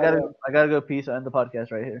 Okay, Yeah, I gotta go pee, so end the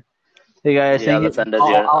podcast right here. Hey guys, Yeah, thank let's you. end it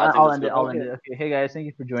here. I think I'll that's end it. good. I'll end Okay. it. Okay. Hey guys, thank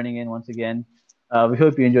you for joining in once again. We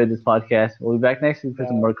hope you enjoyed this podcast. We'll be back next week for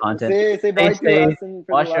some more content. Say bye to safe. Ahsan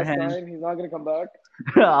for Wash the your last hands. time. He's not gonna come back.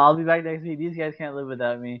 I'll be back next week. These guys can't live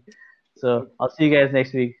without me. So I'll see you guys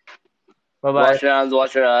next week. Bye bye. Wash your hands,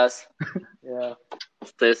 wash your ass. Yeah.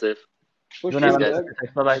 Stay safe. Push Don't have through, guys.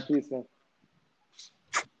 Doug. Bye bye. Peace, man.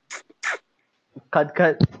 Cut.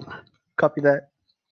 Copy that.